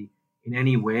not be in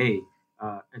any way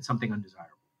something undesirable.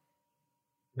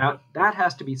 Now, that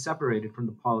has to be separated from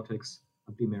the politics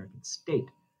of the American state.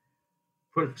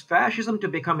 For fascism to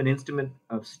become an instrument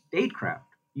of statecraft,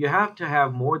 you have to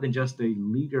have more than just a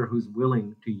leader who's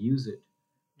willing to use it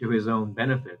to his own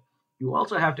benefit. You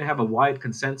also have to have a wide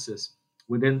consensus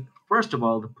within, first of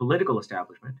all, the political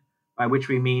establishment, by which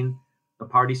we mean the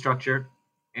party structure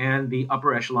and the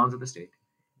upper echelons of the state.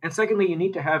 And secondly, you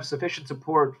need to have sufficient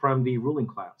support from the ruling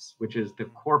class, which is the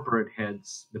corporate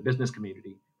heads, the business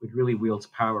community, which really wields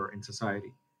power in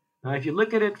society. Now, if you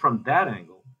look at it from that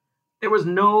angle, there was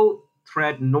no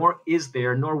threat, nor is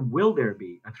there, nor will there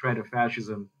be a threat of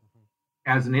fascism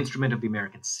as an instrument of the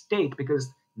American state, because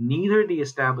neither the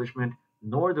establishment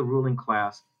nor the ruling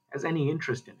class has any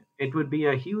interest in it. It would be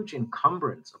a huge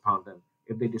encumbrance upon them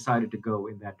if they decided to go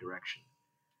in that direction.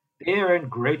 They are in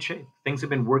great shape. Things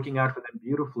have been working out for them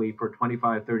beautifully for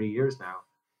 25, 30 years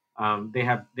now.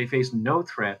 They face no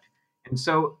threat. And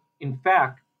so, in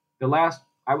fact, the last,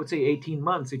 I would say, 18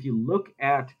 months, if you look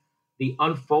at the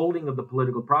unfolding of the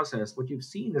political process, what you've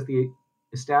seen is the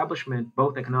establishment,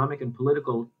 both economic and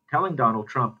political, telling Donald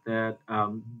Trump that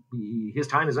his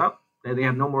time is up, that they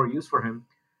have no more use for him.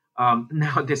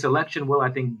 Now, this election will, I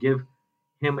think, give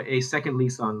him a second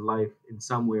lease on life in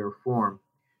some way or form.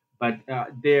 But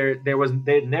there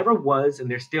never was, and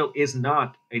there still is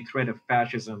not a threat of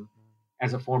fascism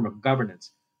as a form of governance.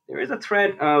 There is a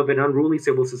threat of an unruly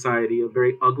civil society, of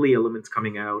very ugly elements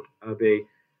coming out, of a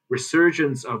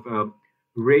resurgence of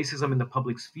racism in the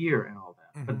public sphere and all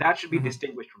that. Mm-hmm. But that should be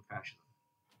distinguished from fascism.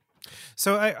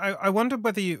 So I wonder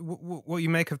whether what you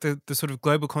make of the sort of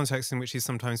global context in which he's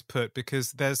sometimes put,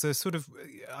 because there's a sort of,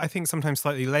 I think sometimes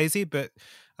slightly lazy, but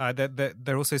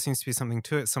there also seems to be something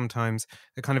to it sometimes,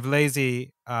 a kind of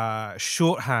lazy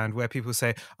shorthand where people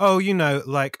say, oh,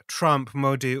 like Trump,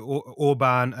 Modi,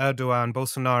 Orban, Erdogan,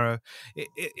 Bolsonaro.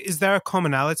 Is there a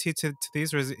commonality to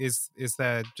these, or is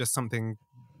there just something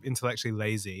intellectually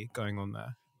lazy going on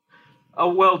there?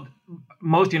 Oh, well,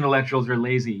 most intellectuals are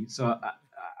lazy. So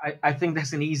I think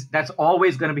that's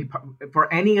always going to be,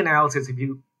 for any analysis, if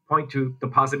you point to the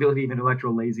possibility of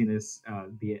intellectual laziness,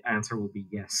 the answer will be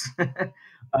yes.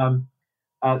 um,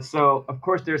 so of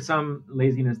course there's some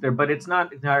laziness there, but it's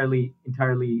not entirely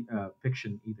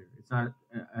fiction either. It's not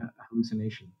a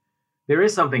hallucination. There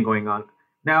is something going on.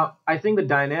 Now, I think the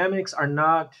dynamics are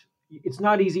not, it's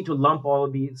not easy to lump all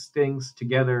of these things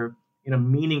together in a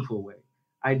meaningful way.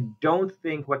 I don't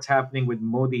think what's happening with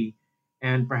Modi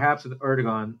and perhaps with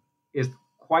Erdogan is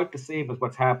quite the same as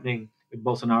what's happening with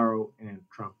Bolsonaro and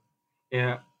Trump.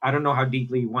 I don't know how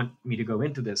deeply you want me to go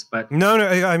into this, but no,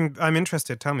 I'm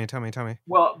interested. Tell me.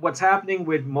 Well, what's happening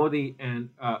with Modi and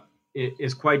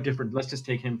is quite different. Let's just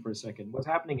take him for a second. What's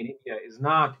happening in India is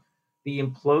not the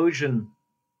implosion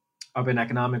of an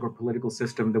economic or political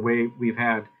system the way we've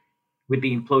had with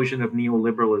the implosion of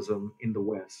neoliberalism in the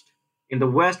West. In the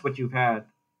West, what you've had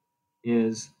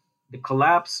is the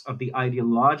collapse of the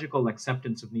ideological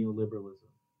acceptance of neoliberalism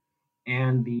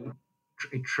and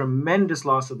a tremendous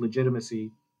loss of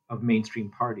legitimacy of mainstream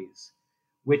parties,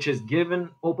 which has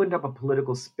opened up a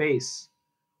political space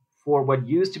for what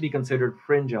used to be considered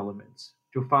fringe elements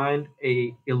to find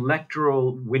a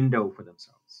electoral window for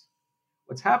themselves.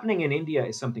 What's happening in India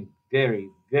is something very,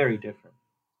 very different.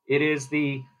 It is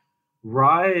the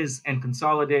rise and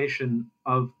consolidation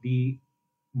of the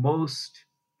most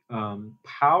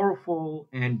powerful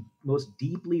and most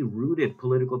deeply rooted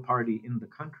political party in the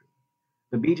country.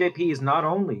 The BJP is not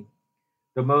only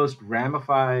the most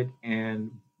ramified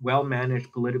and well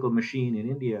managed political machine in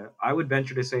India, I would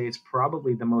venture to say it's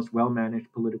probably the most well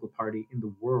managed political party in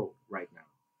the world right now.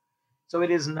 So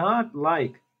it is not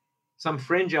like some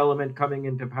fringe element coming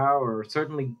into power, or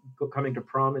certainly coming to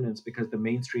prominence because the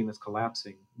mainstream is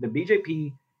collapsing. The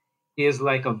BJP is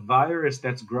like a virus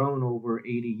that's grown over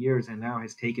 80 years and now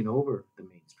has taken over the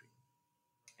mainstream.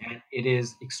 And it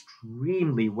is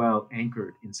extremely well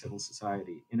anchored in civil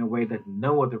society in a way that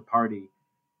no other party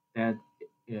that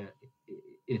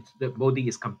that Modi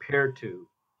is compared to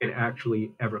can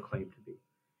actually ever claim to be.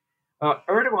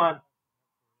 Erdogan,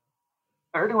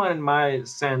 in my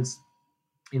sense,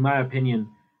 in my opinion,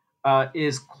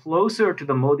 is closer to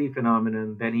the Modi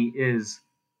phenomenon than he is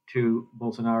to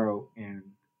Bolsonaro and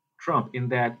Trump, in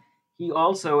that he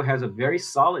also has a very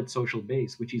solid social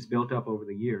base, which he's built up over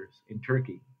the years in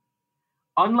Turkey.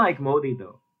 Unlike Modi,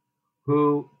 though,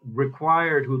 who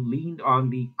leaned on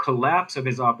the collapse of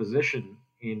his opposition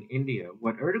in India,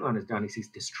 what Erdogan has done is he's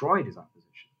destroyed his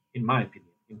opposition, in my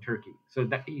opinion, in Turkey. So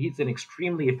that he's an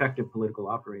extremely effective political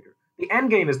operator. The end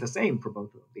game is the same for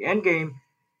both of them. The end game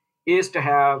is to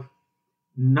have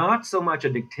not so much a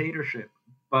dictatorship,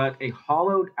 but a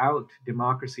hollowed out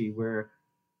democracy where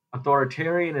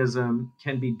authoritarianism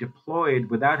can be deployed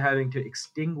without having to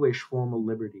extinguish formal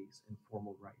liberties and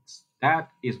formal rights. That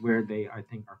is where they, I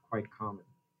think, are quite common.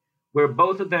 Where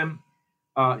both of them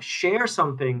share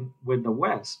something with the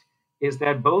West is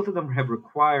that both of them have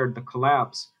required the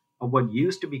collapse of what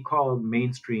used to be called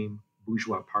mainstream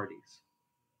bourgeois parties.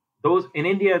 Those in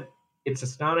India, it's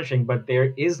astonishing, but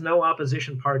there is no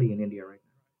opposition party in India right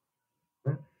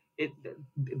now. This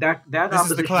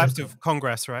is the collapse of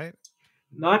Congress, right?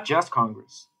 Not just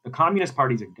Congress. The communist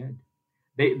parties are dead.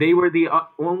 They were the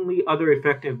only other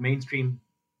effective mainstream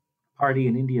party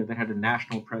in India that had a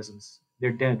national presence.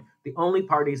 They're dead. The only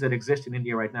parties that exist in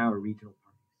India right now are regional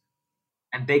parties.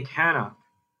 And they cannot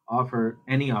offer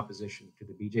any opposition to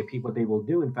the BJP. What they will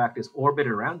do, in fact, is orbit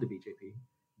around the BJP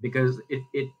because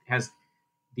it has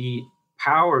the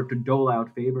power to dole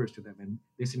out favors to them. And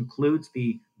this includes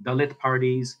the Dalit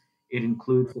parties. It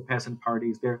includes the peasant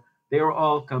parties. They are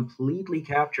all completely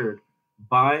captured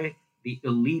by the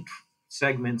elite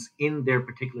segments in their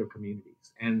particular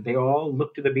communities. And they all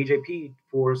look to the BJP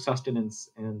for sustenance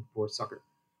and for succor.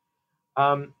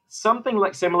 Something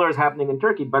like similar is happening in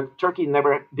Turkey, but Turkey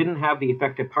didn't have the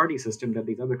effective party system that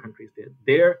these other countries did.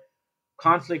 Their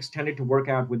conflicts tended to work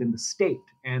out within the state.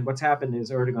 And what's happened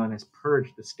is Erdogan has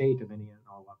purged the state of any and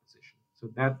all opposition. So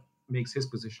that makes his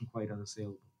position quite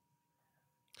unassailable.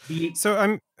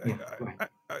 I'm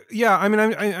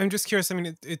just curious. I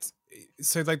mean, it's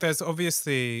so like there's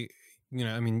obviously,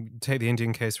 take the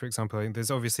Indian case, for example.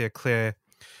 There's obviously a clear,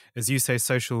 as you say,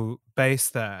 social base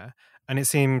there. And it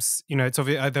seems, it's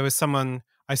obvious.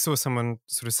 I saw someone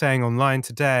sort of saying online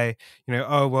today,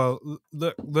 oh, well,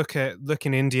 look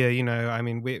in India,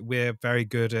 we're very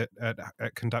good at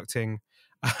conducting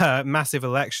massive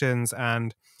elections,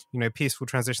 and peaceful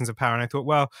transitions of power. And I thought,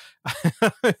 well,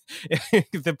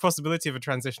 the possibility of a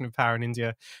transition of power in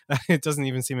India, it doesn't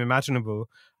even seem imaginable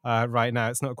right now.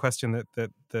 It's not a question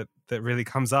that really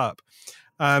comes up.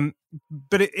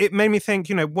 But it made me think,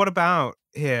 what about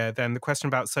here then the question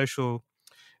about social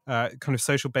kind of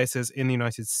social bases in the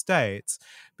United States?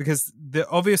 Because the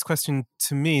obvious question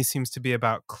to me seems to be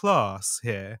about class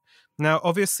here. Now,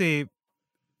 obviously,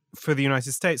 for the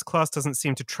United States, class doesn't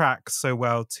seem to track so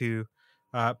well to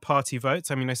party votes.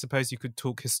 I mean, I suppose you could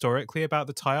talk historically about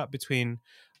the tie-up between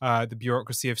the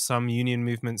bureaucracy of some union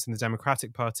movements in the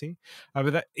Democratic Party.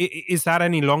 But is that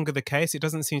any longer the case? It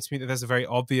doesn't seem to me that there's a very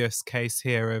obvious case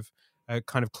here of a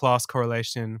kind of class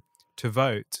correlation to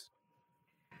vote.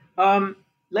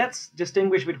 Let's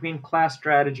distinguish between class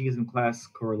strategies and class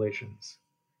correlations.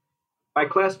 By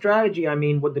class strategy, I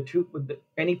mean what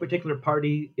any particular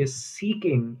party is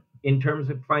seeking in terms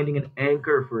of finding an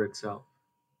anchor for itself.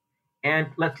 And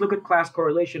let's look at class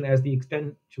correlation as the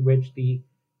extent to which the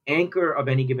anchor of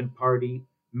any given party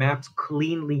maps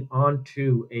cleanly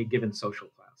onto a given social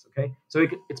class. Okay, so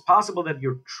it's possible that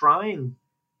you're trying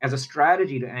as a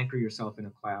strategy to anchor yourself in a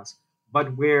class,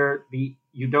 but where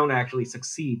you don't actually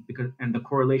succeed and the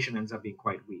correlation ends up being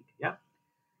quite weak. Yeah.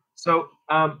 So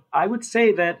I would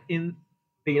say that in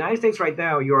the United States right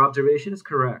now, your observation is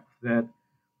correct that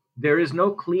there is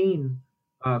no clean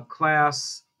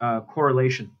class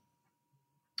correlation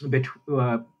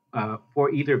for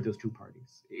either of those two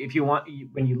parties. If you want,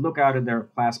 when you look out at their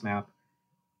class map,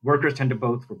 workers tend to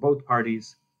vote for both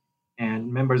parties,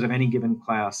 and members of any given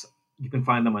class, you can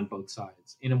find them on both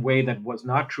sides in a way that was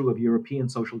not true of European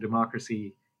social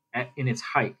democracy in its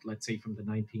height, let's say from the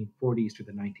 1940s to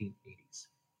the 1980s.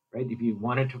 Right? If you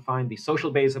wanted to find the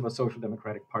social base of a social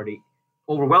democratic party,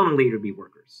 overwhelmingly it would be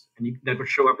workers, and that would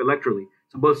show up electorally.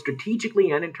 So both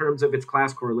strategically and in terms of its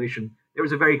class correlation, there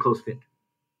was a very close fit.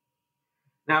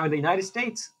 Now, in the United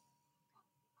States,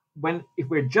 if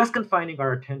we're just confining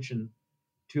our attention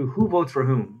to who votes for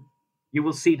whom, you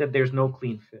will see that there's no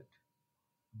clean fit.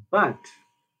 But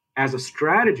as a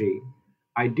strategy,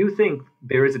 I do think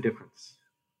there is a difference.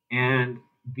 And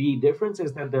the difference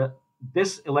is that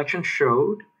this election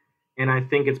showed, and I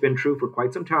think it's been true for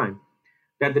quite some time,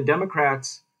 that the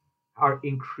Democrats are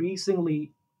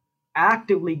increasingly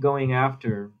actively going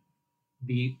after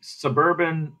the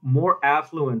suburban, more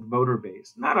affluent voter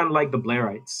base, not unlike the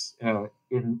Blairites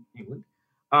in England,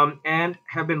 and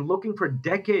have been looking for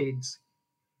decades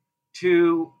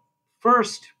to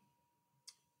first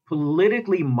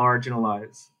politically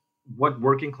marginalize what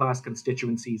working class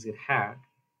constituencies it had,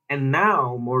 and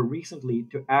now, more recently,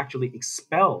 to actually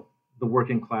expel the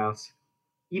working class,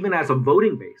 even as a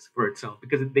voting base for itself,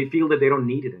 because they feel that they don't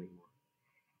need it anymore.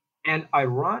 And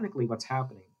ironically, what's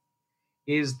happening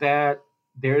is that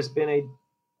there's been a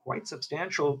quite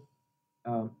substantial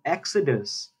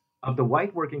exodus of the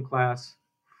white working class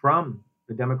from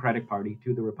the Democratic Party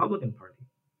to the Republican Party.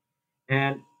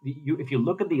 And if you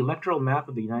look at the electoral map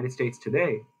of the United States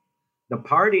today, the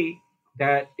party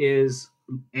that is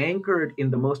anchored in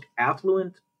the most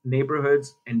affluent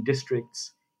neighborhoods and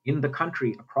districts in the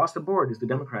country across the board is the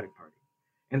Democratic Party.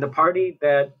 And the party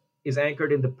that is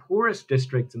anchored in the poorest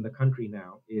districts in the country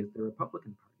now is the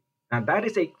Republican Party. Now, that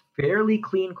is a fairly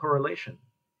clean correlation.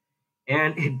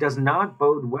 And it does not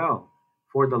bode well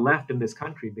for the left in this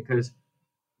country, because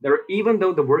even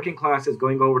though the working class is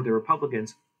going over to the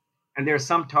Republicans, and there's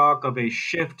some talk of a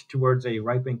shift towards a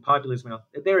right-wing populism,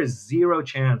 there is zero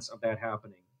chance of that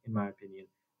happening, in my opinion.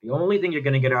 The only thing you're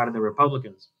going to get out of the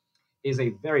Republicans is a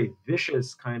very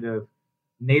vicious kind of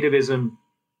nativism,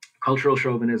 cultural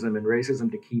chauvinism, and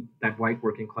racism to keep that white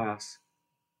working class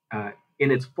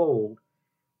in its fold.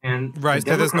 And right,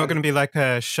 so there's not going to be like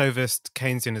a chauvist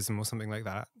Keynesianism or something like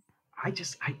that.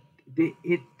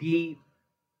 The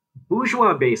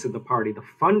bourgeois base of the party, the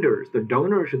funders, the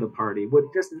donors of the party would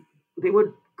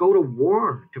go to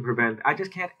war to prevent. I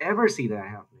just can't ever see that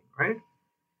happening, right?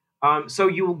 So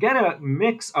you will get a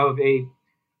mix of a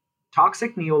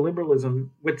toxic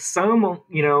neoliberalism with some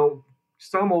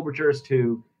overtures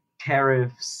to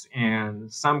tariffs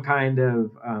and some kind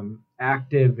of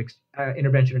active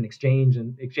intervention in exchange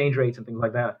rates and things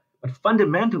like that. But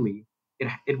fundamentally,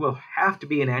 it will have to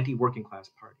be an anti-working class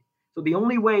party. So the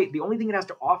only thing it has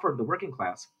to offer the working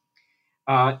class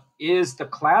is the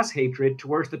class hatred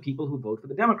towards the people who vote for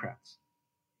the Democrats.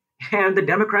 And the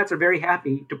Democrats are very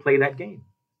happy to play that game,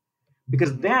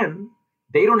 because then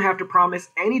they don't have to promise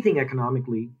anything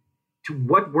economically to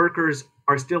what workers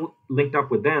are still linked up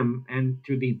with them and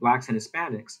to the blacks and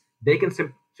Hispanics. They can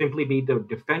simply be the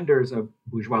defenders of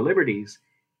bourgeois liberties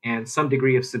and some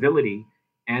degree of civility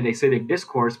and a civic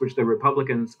discourse, which the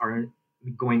Republicans are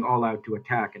going all out to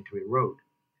attack and to erode.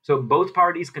 So both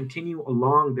parties continue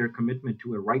along their commitment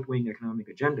to a right-wing economic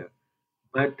agenda,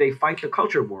 but they fight the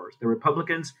culture wars. The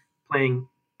Republicans playing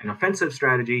an offensive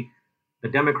strategy, the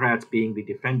Democrats being the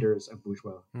defenders of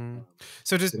bourgeois.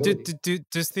 So does civility.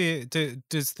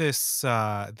 does this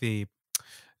uh, the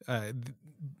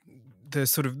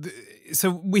sort of so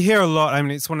we hear a lot. I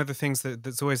mean, it's one of the things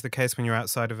that's always the case when you're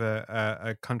outside of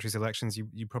a country's elections.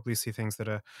 You probably see things that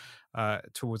are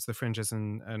towards the fringes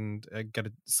and get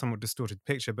a somewhat distorted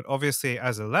picture. But obviously,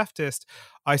 as a leftist,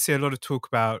 I see a lot of talk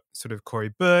about sort of Cory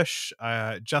Bush,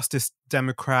 Justice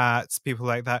Democrats, people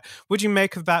like that. What do you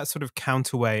make of that sort of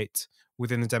counterweight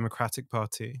within the Democratic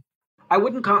Party? I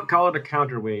wouldn't call it a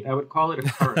counterweight. I would call it a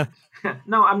current.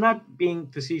 No, I'm not being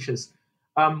facetious.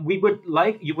 One would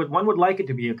like it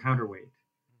to be a counterweight.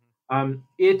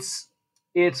 Its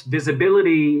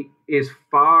visibility is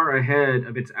far ahead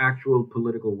of its actual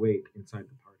political weight inside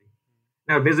the party.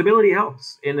 Now, visibility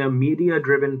helps in a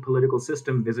media-driven political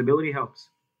system. Visibility helps,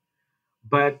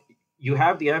 but you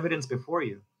have the evidence before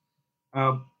you.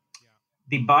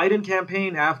 The Biden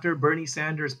campaign, after Bernie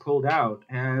Sanders pulled out,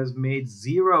 has made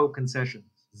zero concessions,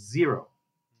 zero,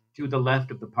 to the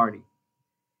left of the party.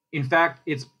 In fact,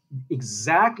 it's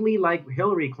exactly like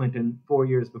Hillary Clinton 4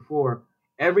 years before.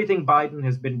 Everything Biden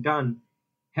has done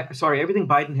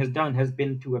has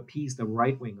been to appease the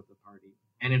right wing of the party,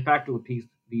 and in fact to appease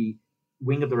the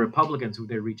wing of the Republicans who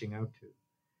they're reaching out to.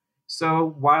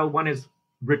 So while one is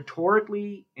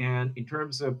rhetorically and in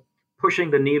terms of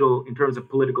pushing the needle in terms of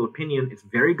political opinion, it's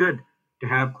very good to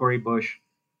have Cory Bush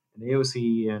and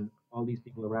AOC and all these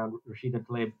people around, Rashida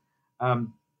Tlaib.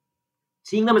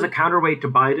 Seeing them as a counterweight to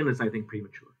Biden is, I think,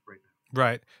 premature right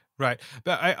now. Right.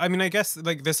 But I mean, I guess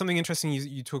like there's something interesting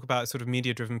you talk about sort of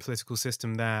media-driven political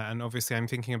system there, and obviously I'm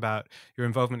thinking about your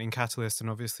involvement in Catalyst, and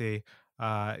obviously,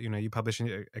 you publish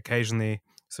occasionally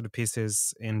sort of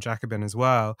pieces in Jacobin as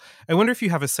well. I wonder if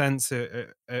you have a sense of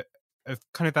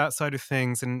kind of that side of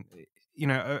things, and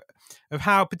of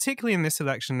how, particularly in this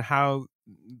election, how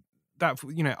that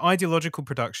ideological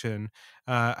production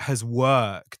has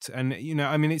worked. And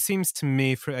I mean, it seems to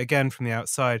me, from the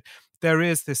outside, there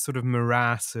is this sort of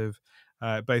morass of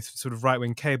both sort of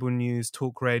right-wing cable news,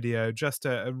 talk radio, just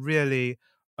a really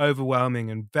overwhelming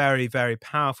and very, very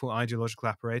powerful ideological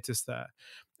apparatus there.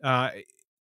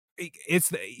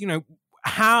 It's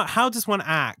how does one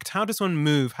act? How does one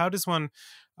move? How does one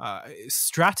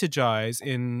strategize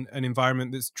in an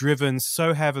environment that's driven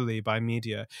so heavily by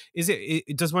media?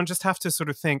 Does one just have to sort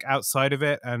of think outside of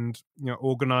it and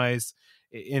organize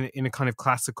in a kind of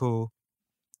classical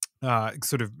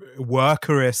sort of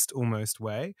workerist almost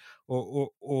way, or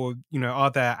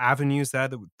are there avenues there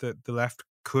that the left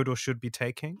could or should be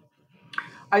taking?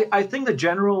 I think the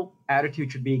general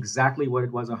attitude should be exactly what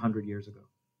it was 100 years ago,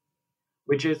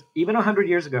 which is even 100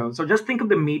 years ago. So just think of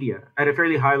the media at a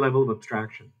fairly high level of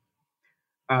abstraction,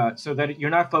 so that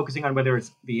you're not focusing on whether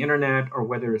it's the internet or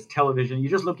whether it's television. You're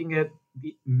just looking at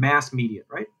the mass media,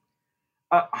 right?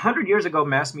 100 years ago,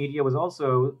 mass media was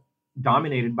also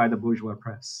dominated by the bourgeois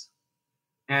press.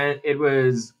 And it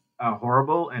was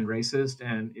horrible and racist,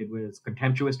 and it was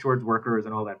contemptuous towards workers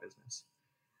and all that business.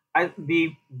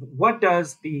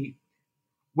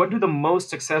 What do the most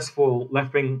successful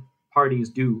left-wing parties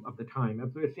do of the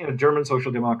time? German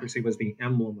social democracy was the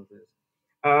emblem of this.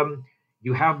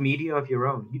 You have media of your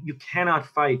own. You cannot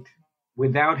fight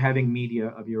without having media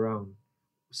of your own,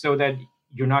 so that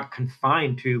you're not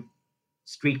confined to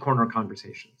street corner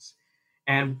conversations.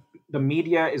 And the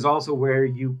media is also where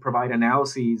you provide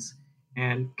analyses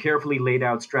and carefully laid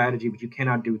out strategy, which you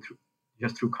cannot do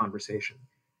just through conversation.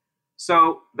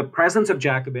 So the presence of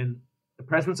Jacobin, the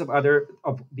presence of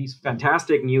these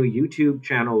fantastic new YouTube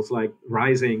channels like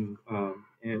Rising,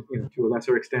 and to a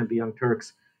lesser extent the Young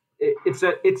Turks, it's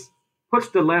puts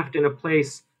the left in a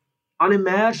place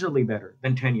unimaginably better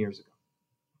than 10 years ago.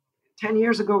 10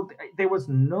 years ago, there was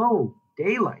no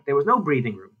daylight, there was no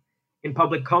breathing room in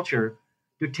public culture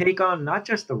to take on not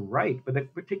just the right, but the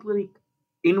particularly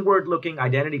inward-looking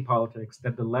identity politics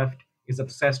that the left is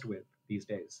obsessed with these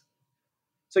days.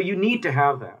 So you need to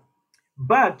have that.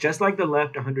 But just like the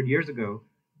left 100 years ago,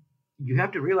 you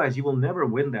have to realize you will never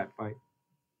win that fight.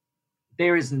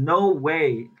 There is no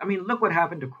way. I mean, look what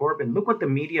happened to Corbyn. Look what the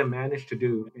media managed to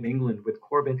do in England with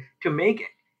Corbyn to make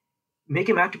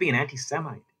him out to be an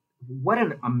anti-Semite. What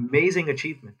an amazing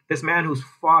achievement. This man who's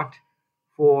fought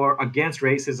against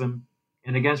racism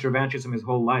and against revanchism his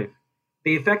whole life.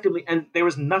 They effectively, and there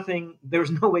was no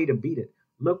way to beat it.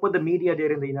 Look what the media did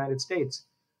in the United States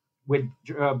with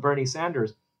Bernie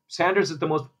Sanders. Sanders is the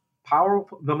most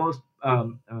powerful, the most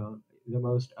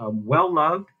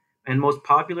well-loved, and most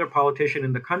popular politician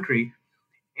in the country.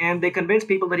 And they convince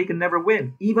people that he can never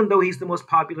win, even though he's the most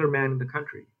popular man in the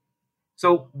country.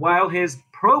 So while his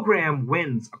program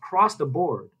wins across the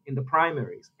board in the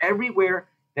primaries, everywhere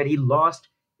that he lost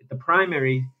at the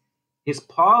primary, his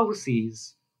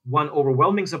policies won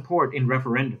overwhelming support in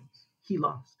referendums. He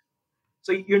lost.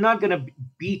 So you're not going to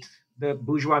beat the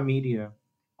bourgeois media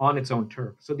on its own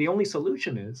turf. So the only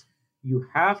solution is you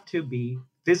have to be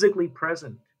physically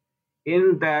present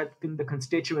in the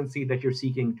constituency that you're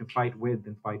seeking to fight with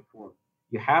and fight for.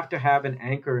 You have to have an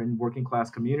anchor in working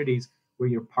class communities where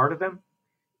you're part of them.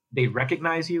 They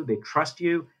recognize you, they trust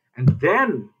you, and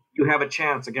then you have a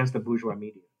chance against the bourgeois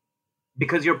media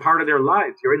because you're part of their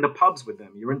lives. You're in the pubs with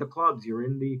them. You're in the clubs. You're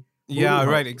in the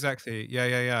right, exactly.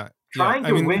 Yeah. Trying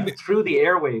to win through the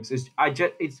airwaves is I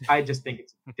just think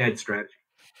it's a dead strategy.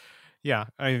 Yeah,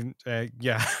 I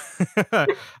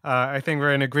think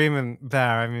we're in agreement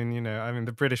there. I mean,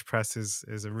 the British press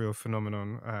is a real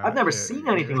phenomenon. I've never seen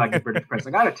anything like the British press. I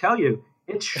got to tell you,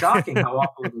 it's shocking how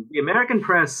awful it is. The American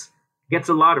press gets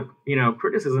a lot of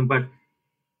criticism, but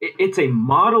it's a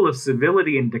model of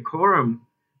civility and decorum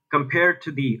compared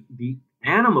to the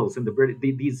animals in the British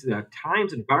these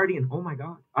Times and Guardian. Oh my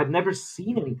God, I've never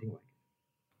seen anything like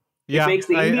it. Yeah, it makes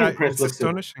the Indian press look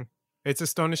astonishing. It's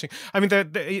astonishing. I mean,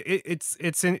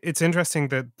 it's interesting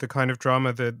that the kind of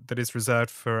drama that is reserved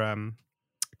for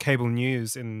cable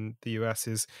news in the US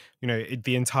is,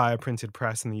 the entire printed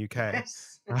press in the UK.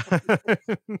 Yes.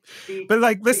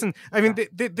 But listen, I mean,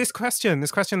 this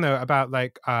question though about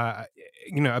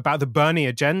about the Bernie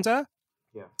agenda.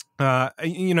 Yeah.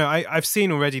 I've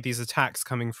seen already these attacks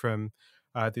coming from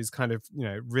these kind of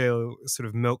real sort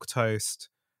of milquetoast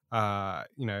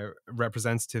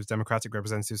representatives, democratic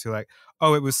representatives who are like,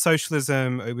 oh, it was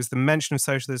socialism, it was the mention of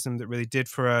socialism that really did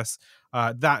for us.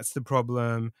 That's the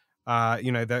problem.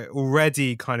 They're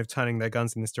already kind of turning their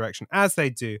guns in this direction, as they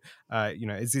do.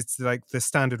 It's like the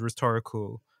standard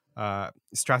rhetorical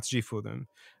strategy for them.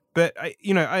 But I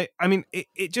mean,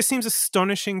 it just seems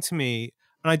astonishing to me,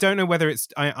 and I don't know whether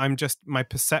I'm just my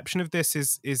perception of this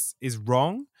is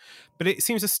wrong, but it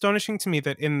seems astonishing to me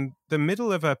that in the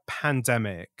middle of a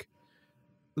pandemic,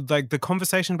 like the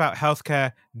conversation about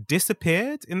healthcare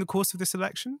disappeared in the course of this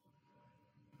election.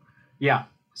 Yeah.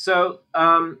 So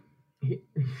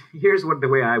here's the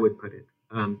way I would put it.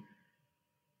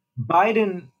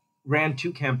 Biden ran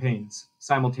two campaigns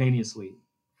simultaneously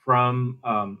from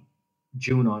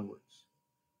June onwards.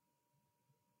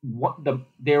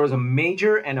 There was a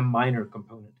major and a minor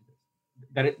component to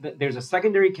this. That there's a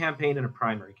secondary campaign and a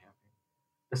primary campaign.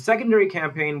 The secondary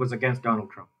campaign was against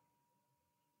Donald Trump.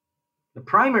 The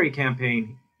primary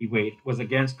campaign, was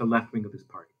against the left wing of his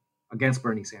party, against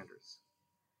Bernie Sanders.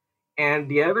 And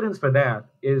the evidence for that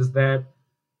is that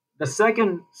the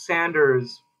second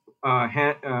Sanders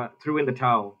threw in the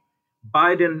towel,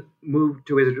 Biden moved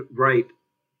to his right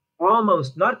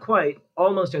almost, not quite,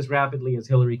 almost as rapidly as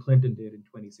Hillary Clinton did in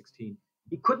 2016.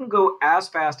 He couldn't go as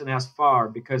fast and as far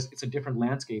because it's a different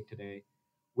landscape today,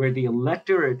 where the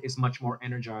electorate is much more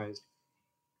energized,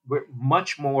 we're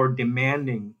much more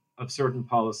demanding of certain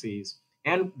policies,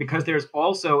 and because there's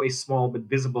also a small but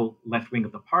visible left wing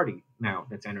of the party now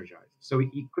that's energized. So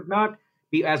he could not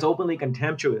be as openly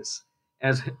contemptuous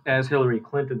as Hillary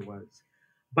Clinton was.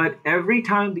 But every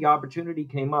time the opportunity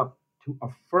came up to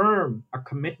affirm a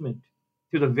commitment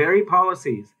to the very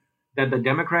policies that the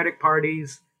Democratic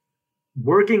Party's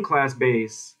working class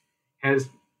base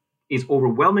is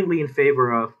overwhelmingly in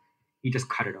favor of, he just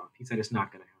cut it off. He said it's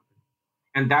not going to happen.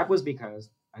 And that was because,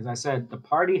 as I said, the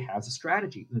party has a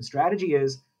strategy. The strategy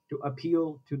is to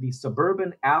appeal to the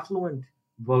suburban affluent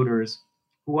voters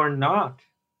who are not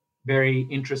very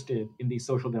interested in these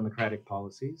social democratic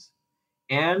policies,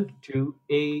 and to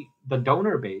the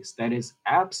donor base that is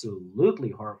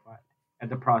absolutely horrified at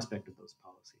the prospect of those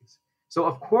policies. So,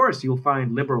 of course, you'll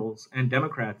find liberals and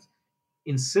Democrats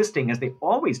insisting, as they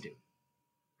always do,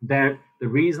 that the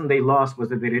reason they lost was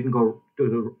that they didn't go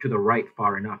to the right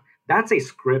far enough. That's a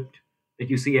script that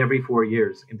you see every 4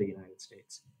 years in the United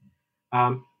States.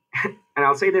 And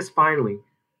I'll say this finally.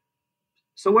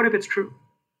 So what if it's true?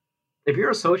 If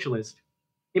you're a socialist,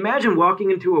 imagine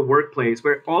walking into a workplace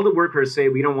where all the workers say,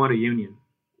 we don't want a union.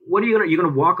 What are you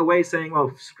going to walk away saying,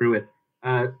 well, screw it.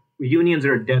 Unions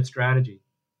are a dead strategy.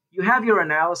 You have your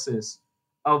analysis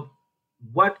of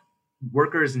what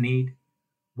workers need,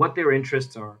 what their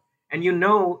interests are. And you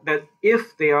know that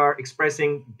if they are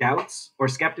expressing doubts or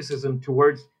skepticism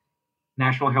towards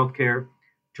national health care,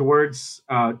 towards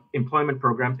employment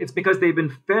programs, it's because they've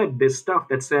been fed this stuff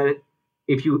that said,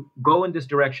 if you go in this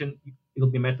direction, you'll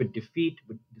be met with defeat,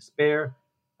 with despair,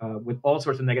 with all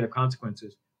sorts of negative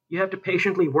consequences. You have to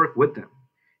patiently work with them.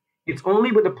 It's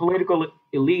only with the political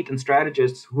elite and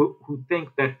strategists who think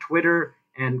that Twitter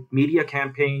and media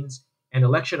campaigns and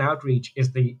election outreach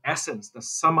is the essence, the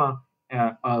summa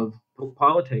of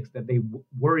politics, that they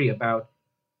worry about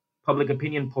public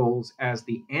opinion polls as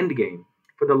the end game.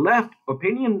 For the left,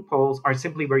 opinion polls are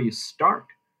simply where you start.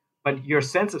 But your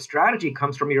sense of strategy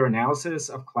comes from your analysis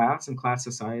of class and class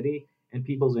society and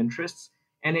people's interests.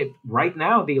 And right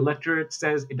now, the electorate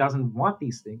says it doesn't want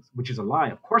these things, which is a lie.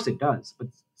 Of course it does. But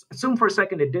assume for a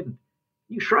second it didn't.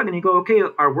 You shrug and you go, okay,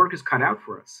 our work is cut out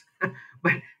for us.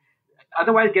 But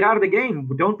otherwise, get out of the game.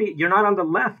 You're not on the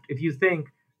left if you think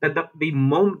that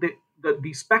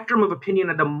the spectrum of opinion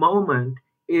at the moment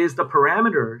is the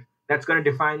parameter that's going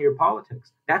to define your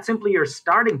politics. That's simply your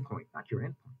starting point, not your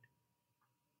end point.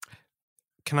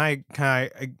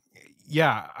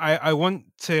 I want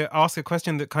to ask a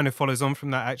question that kind of follows on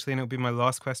from that, actually, and it'll be my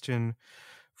last question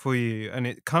for you. And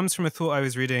it comes from a thought I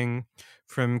was reading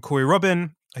from Corey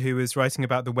Robin, who was writing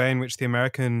about the way in which the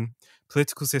American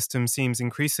political system seems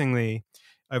increasingly,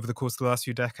 over the course of the last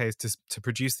few decades, to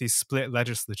produce these split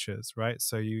legislatures, right?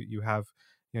 So you have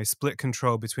split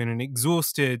control between an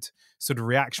exhausted sort of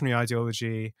reactionary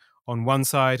ideology on one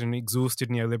side and exhausted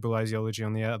neoliberal ideology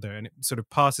on the other. And it sort of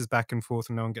passes back and forth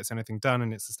and no one gets anything done.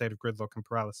 And it's a state of gridlock and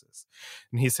paralysis.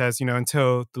 And he says,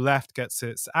 until the left gets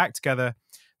its act together,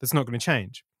 that's not going to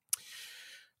change.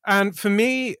 And for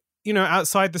me,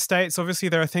 outside the States, obviously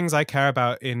there are things I care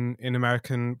about in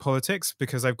American politics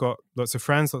because I've got lots of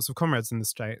friends, lots of comrades in the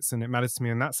States, and it matters to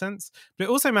me in that sense. But it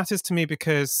also matters to me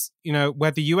because, where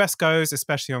the US goes,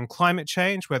 especially on climate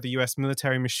change, where the US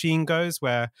military machine goes,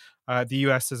 where the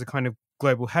US as a kind of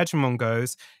global hegemon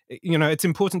goes, it's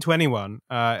important to anyone,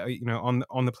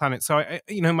 on the planet. So,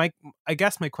 I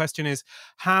guess my question is,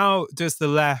 how does the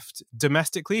left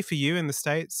domestically for you in the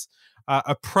States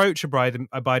approach a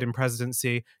Biden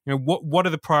presidency? What are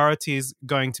the priorities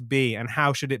going to be, and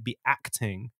how should it be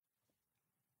acting?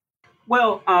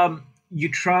 Well, you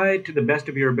try to the best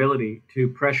of your ability to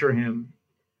pressure him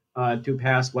to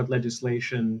pass what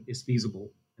legislation is feasible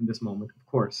in this moment, of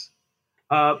course.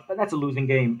 But that's a losing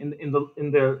game.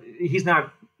 He's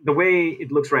not, the way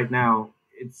it looks right now,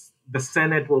 it's the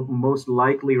Senate will most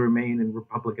likely remain in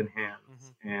Republican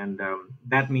hands, and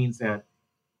that means that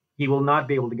he will not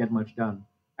be able to get much done.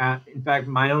 In fact,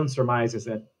 my own surmise is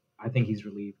that I think he's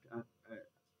relieved.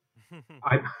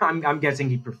 I'm guessing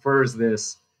he prefers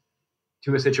this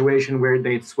to a situation where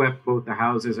they'd swept both the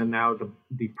houses and now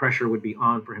the pressure would be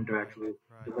on for him to actually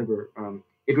deliver.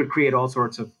 It would create all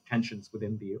sorts of tensions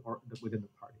within the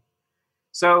party.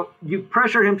 So you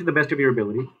pressure him to the best of your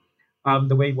ability,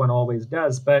 the way one always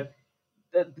does. But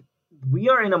we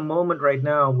are in a moment right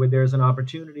now where there's an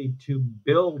opportunity to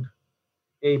build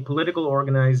a political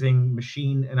organizing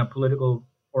machine and a political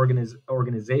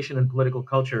organization and political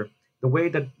culture the way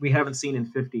that we haven't seen in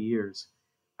 50 years.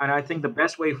 And I think the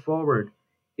best way forward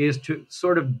is to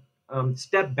sort of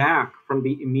step back from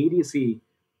the immediacy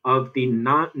of the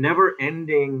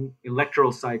never-ending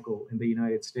electoral cycle in the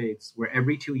United States, where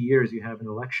every 2 years you have an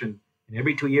election, and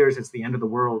every 2 years it's the end of the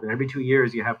world, and every 2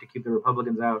 years you have to keep the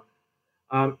Republicans out.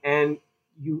 And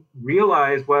you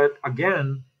realize what,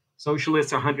 again,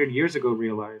 socialists 100 years ago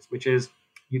realized, which is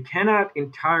you cannot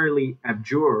entirely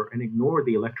abjure and ignore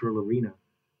the electoral arena,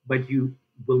 but you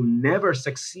will never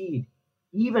succeed,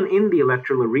 even in the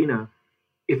electoral arena,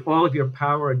 if all of your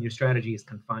power and your strategy is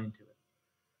confined to it.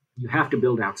 You have to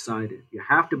build outside it. You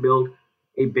have to build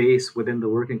a base within the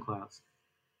working class.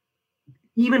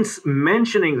 Even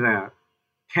mentioning that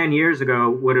 10 years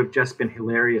ago would have just been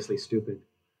hilariously stupid.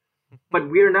 But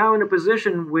we are now in a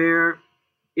position where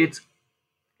it's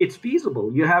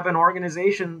feasible. You have an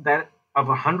organization that of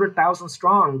 100,000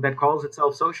 strong that calls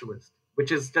itself socialist,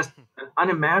 which is just an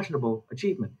unimaginable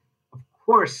achievement. Of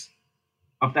course,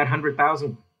 of that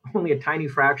 100,000, only a tiny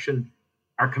fraction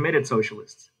are committed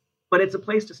socialists. But it's a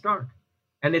place to start,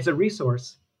 and it's a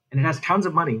resource, and it has tons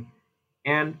of money.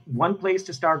 And one place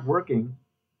to start working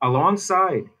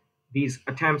alongside these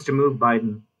attempts to move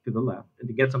Biden to the left and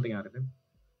to get something out of him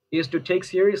is to take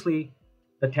seriously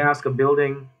the task of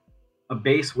building a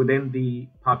base within the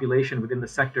population, within the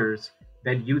sectors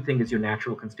that you think is your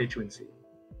natural constituency,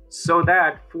 so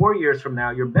that 4 years from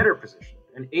now, you're better positioned.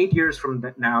 And 8 years from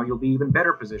now, you'll be even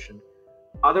better positioned.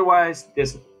 Otherwise,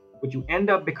 what you end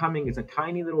up becoming is a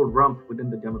tiny little rump within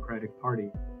the Democratic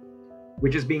Party,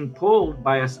 which is being pulled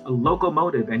by a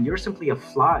locomotive, and you're simply a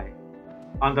fly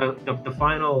on the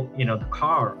final, the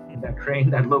car, that train,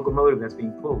 that locomotive that's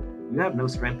being pulled. You have no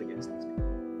strength against these people.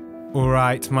 All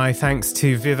right, my thanks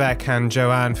to Vivek and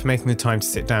Joanne for making the time to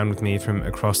sit down with me from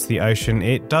across the ocean.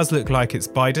 It does look like it's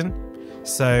Biden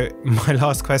So my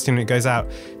last question, it goes out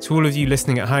to all of you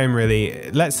listening at home,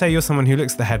 really. Let's say you're someone who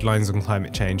looks at the headlines on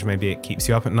climate change. Maybe it keeps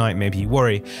you up at night. Maybe you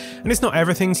worry. And it's not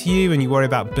everything to you, and you worry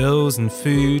about bills and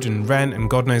food and rent and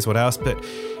God knows what else. But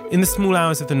in the small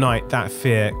hours of the night, that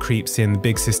fear creeps in, the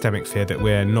big systemic fear that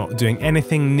we're not doing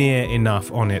anything near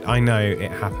enough on it. I know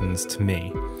it happens to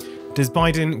me. Does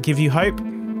Biden give you hope?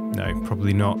 No,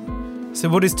 probably not. So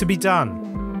what is to be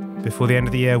done? Before the end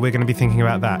of the year, we're going to be thinking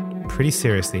about that pretty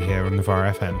seriously here on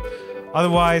Novara FM.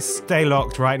 Otherwise, stay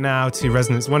locked right now to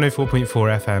Resonance 104.4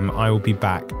 FM. I will be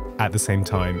back at the same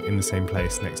time in the same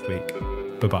place next week.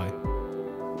 Bye-bye.